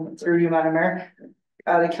 through you, Madam Mayor,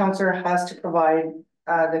 the councillor has to provide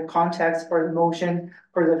the context for the motion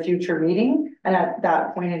for the future meeting. And at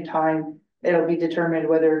that point in time, it'll be determined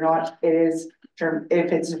whether or not it is,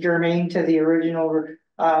 if it's germane to the original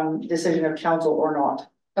decision of council or not.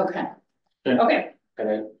 Okay, Yeah. okay. Can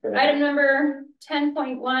I? Item number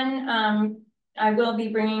 10.1, I will be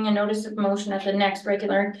bringing a notice of motion at the next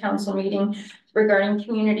regular council meeting regarding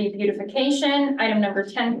community beautification. Item number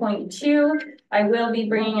 10.2, I will be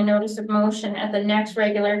bringing a notice of motion at the next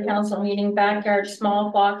regular council meeting, backyard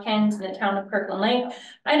small flock hens in the town of Kirkland Lake.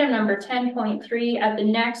 Item number 10.3 at the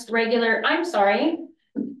next regular, I'm sorry.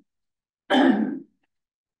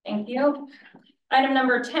 Thank you. Item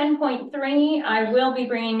number 10.3, I will be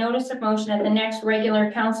bringing notice of motion at the next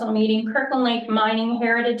regular council meeting, Kirkland Lake Mining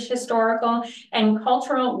Heritage Historical and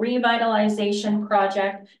Cultural Revitalization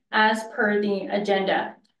Project as per the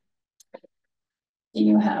agenda. Do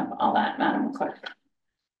you have all that, Madam Clerk?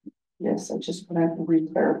 Yes, I just want to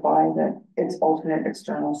re-clarify that it's alternate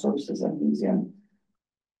external sources of museum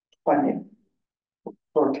funding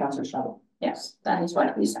for Councilor Schnabel. Yes, that is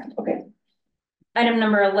what we said. Okay. Item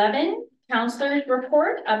number 11, Councilor's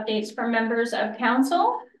report, updates from members of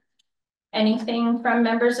council. Anything from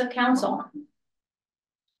members of council?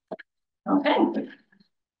 Okay.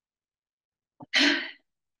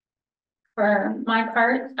 For my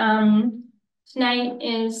part, tonight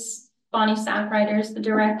is Bonnie Sackriders, the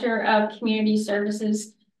Director of Community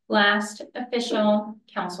Services, last official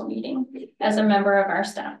council meeting as a member of our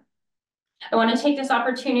staff. I want to take this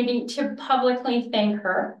opportunity to publicly thank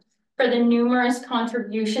her for the numerous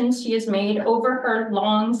contributions she has made over her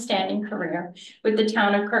long-standing career with the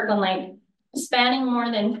town of Kirkland Lake. Spanning more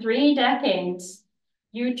than 3 decades,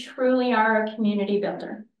 you truly are a community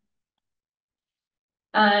builder.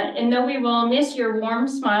 And though we will miss your warm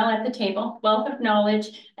smile at the table, wealth of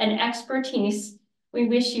knowledge and expertise, we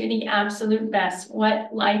wish you the absolute best,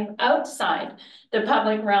 what life outside the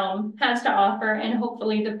public realm has to offer, and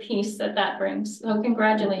hopefully the peace that that brings. So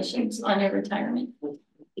congratulations on your retirement.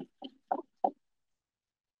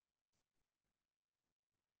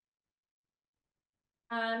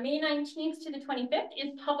 May 19th to the 25th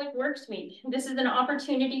is Public Works Week. This is an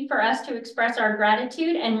opportunity for us to express our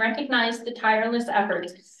gratitude and recognize the tireless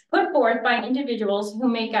efforts put forth by individuals who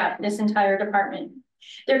make up this entire department.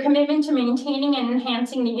 Their commitment to maintaining and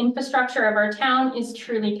enhancing the infrastructure of our town is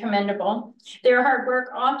truly commendable. Their hard work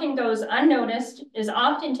often goes unnoticed, is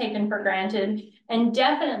often taken for granted, and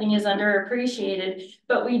definitely is underappreciated,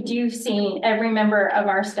 but we do see every member of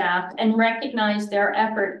our staff and recognize their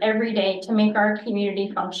effort every day to make our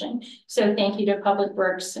community function. So thank you to Public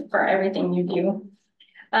Works for everything you do.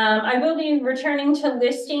 I will be returning to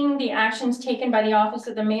listing the actions taken by the Office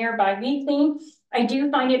of the Mayor bi-weekly. I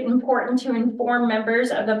do find it important to inform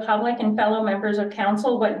members of the public and fellow members of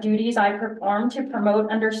council what duties I perform to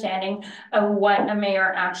promote understanding of what a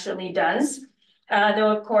mayor actually does.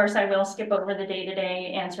 Though of course I will skip over the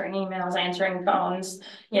day-to-day answering emails, answering phones,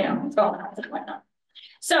 you know, phone calls and whatnot.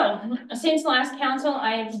 So since last council,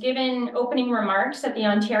 I've given opening remarks at the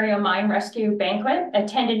Ontario Mine Rescue Banquet,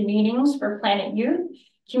 attended meetings for Planet Youth,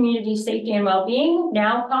 Community Safety and Wellbeing,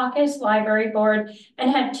 Now Caucus, Library Board,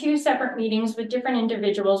 and had 2 separate meetings with different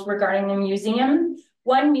individuals regarding the museum.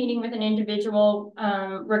 One meeting with an individual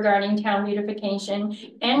regarding town beautification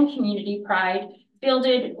and community pride,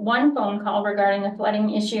 fielded 1 phone call regarding the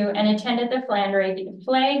flooding issue, and attended the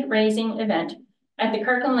flag raising event at the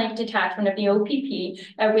Kirkland Lake Detachment of the OPP,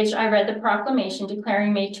 at which I read the proclamation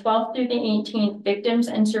declaring May 12th through the 18th Victims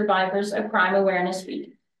and Survivors of Crime Awareness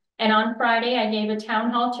Week. And on Friday, I gave a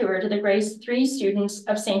town hall tour to the grade 3 students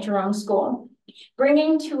of St. Jerome School.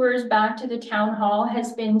 Bringing tours back to the town hall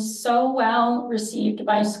has been so well received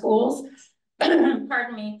by schools.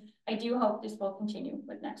 Pardon me. I do hope this will continue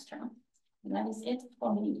with next term. And that is it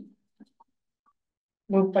for me.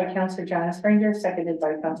 Moved by Councillor Janice Ranger, seconded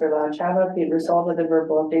by Councillor Lau Chava. Be it resolved that the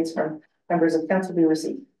verbal updates from members of council be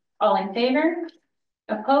received. All in favor?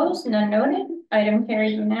 Opposed? None noted. Item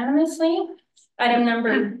carried unanimously. Item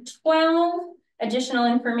number 12, additional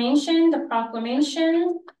information, the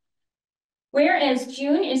proclamation. Whereas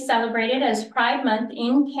June is celebrated as Pride Month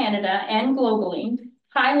in Canada and globally,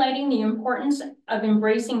 highlighting the importance of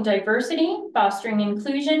embracing diversity, fostering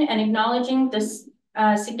inclusion, and acknowledging the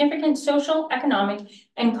significant social, economic,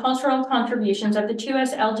 and cultural contributions of the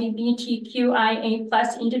 2S LGBTQIA+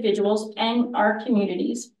 individuals and our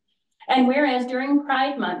communities. And whereas during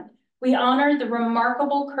Pride Month, we honor the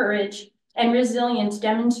remarkable courage and resilience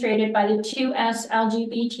demonstrated by the 2S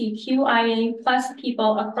LGBTQIA+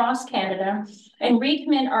 people across Canada, and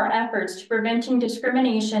recommit our efforts to preventing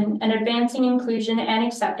discrimination and advancing inclusion and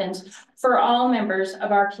acceptance for all members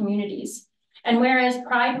of our communities. And whereas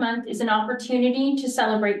Pride Month is an opportunity to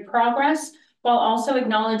celebrate progress while also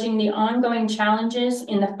acknowledging the ongoing challenges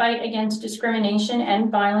in the fight against discrimination and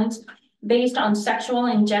violence based on sexual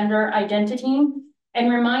and gender identity, and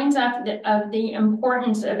reminds us of the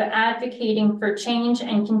importance of advocating for change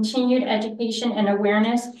and continued education and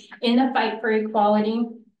awareness in the fight for equality.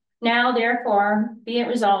 Now therefore be it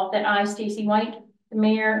resolved that I, Stacy White, the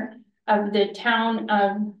mayor of the town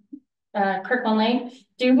of Kirkland Lake,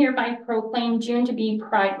 do hereby proclaim June to be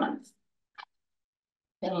Pride Month.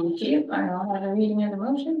 Thank you. I will have a reading of the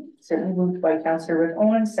motion. Certainly moved by Councillor Rick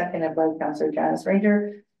Owens, seconded by Councillor Janice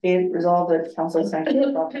Ranger. Be it resolved that council sanctions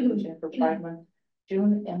the proclamation for Pride Month,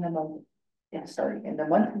 June in the month. In the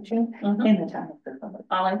month of June in the town of Kirkland Lake.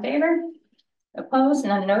 All in favor? Opposed?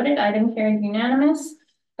 None noted. Item carried unanimous.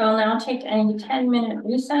 We'll now take a 10-minute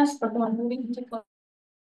recess before moving to close.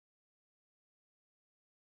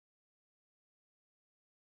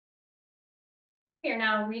 We are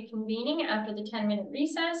now reconvening after the 10-minute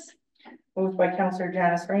recess. Moved by Councillor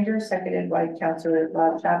Janice Ranger, seconded by Councillor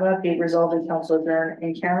Bob Chaba. Be it resolved that council adjourn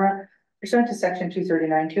in camera pursuant to section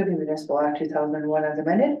 239(2) of the Municipal Act 2001 as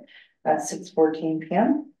amended at 6:14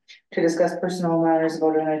 p.m. to discuss personal matters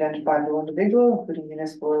about an identifiable individual, including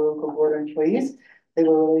municipal or local board employees,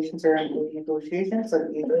 legal relations or employee negotiations,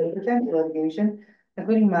 potential litigation,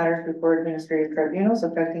 including matters before administrative tribunals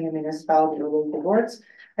affecting a municipality or local boards,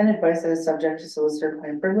 and advice that is subject to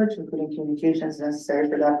solicitor-client privilege, including communications necessary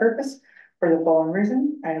for that purpose. For the following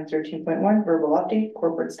reason, item 13.1, verbal update,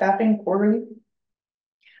 corporate staffing, quarterly.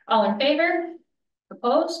 All in favor?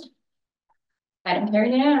 Opposed? Item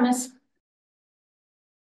carried unanimous.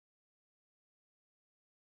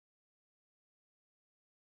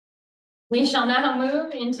 We shall now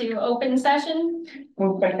move into open session.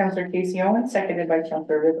 Moved by Councillor Casey Owens, seconded by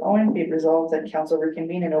Councillor Rick Owen. Be it resolved that council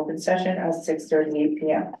reconvene in open session at 6:38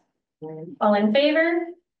 p.m. All in favor?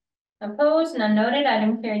 Opposed? None noted.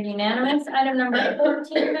 Item carried unanimous. Item number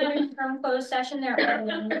 14, matters from closed session. There are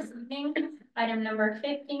none this evening. Item number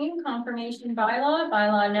 15, confirmation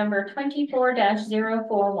bylaw number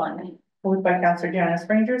 24-041. Moved by Councillor Janice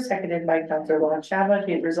Ranger, seconded by Councillor Lon Chaba.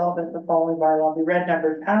 Be it resolved that the following bylaw be read,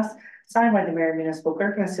 numbered, passed, signed by the mayor, municipal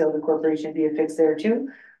clerk, and sealed the corporation be affixed thereto.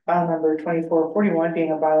 File number 2441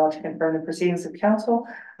 being a bylaw to confirm the proceedings of council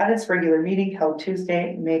at its regular meeting held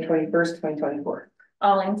Tuesday, May 21st, 2024.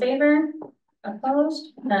 All in favor?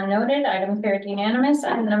 Opposed? None noted. Item carried unanimous.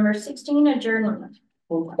 Item number 16, adjournment.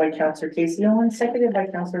 Moved by Councillor Casey Owens, seconded by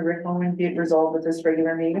Councillor Rick Owen. Be it resolved that this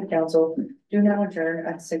regular meeting of council do now adjourn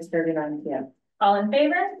at 6:39 p.m. All in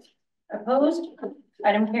favor? Opposed?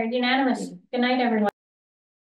 Item carried unanimous. Good night, everyone.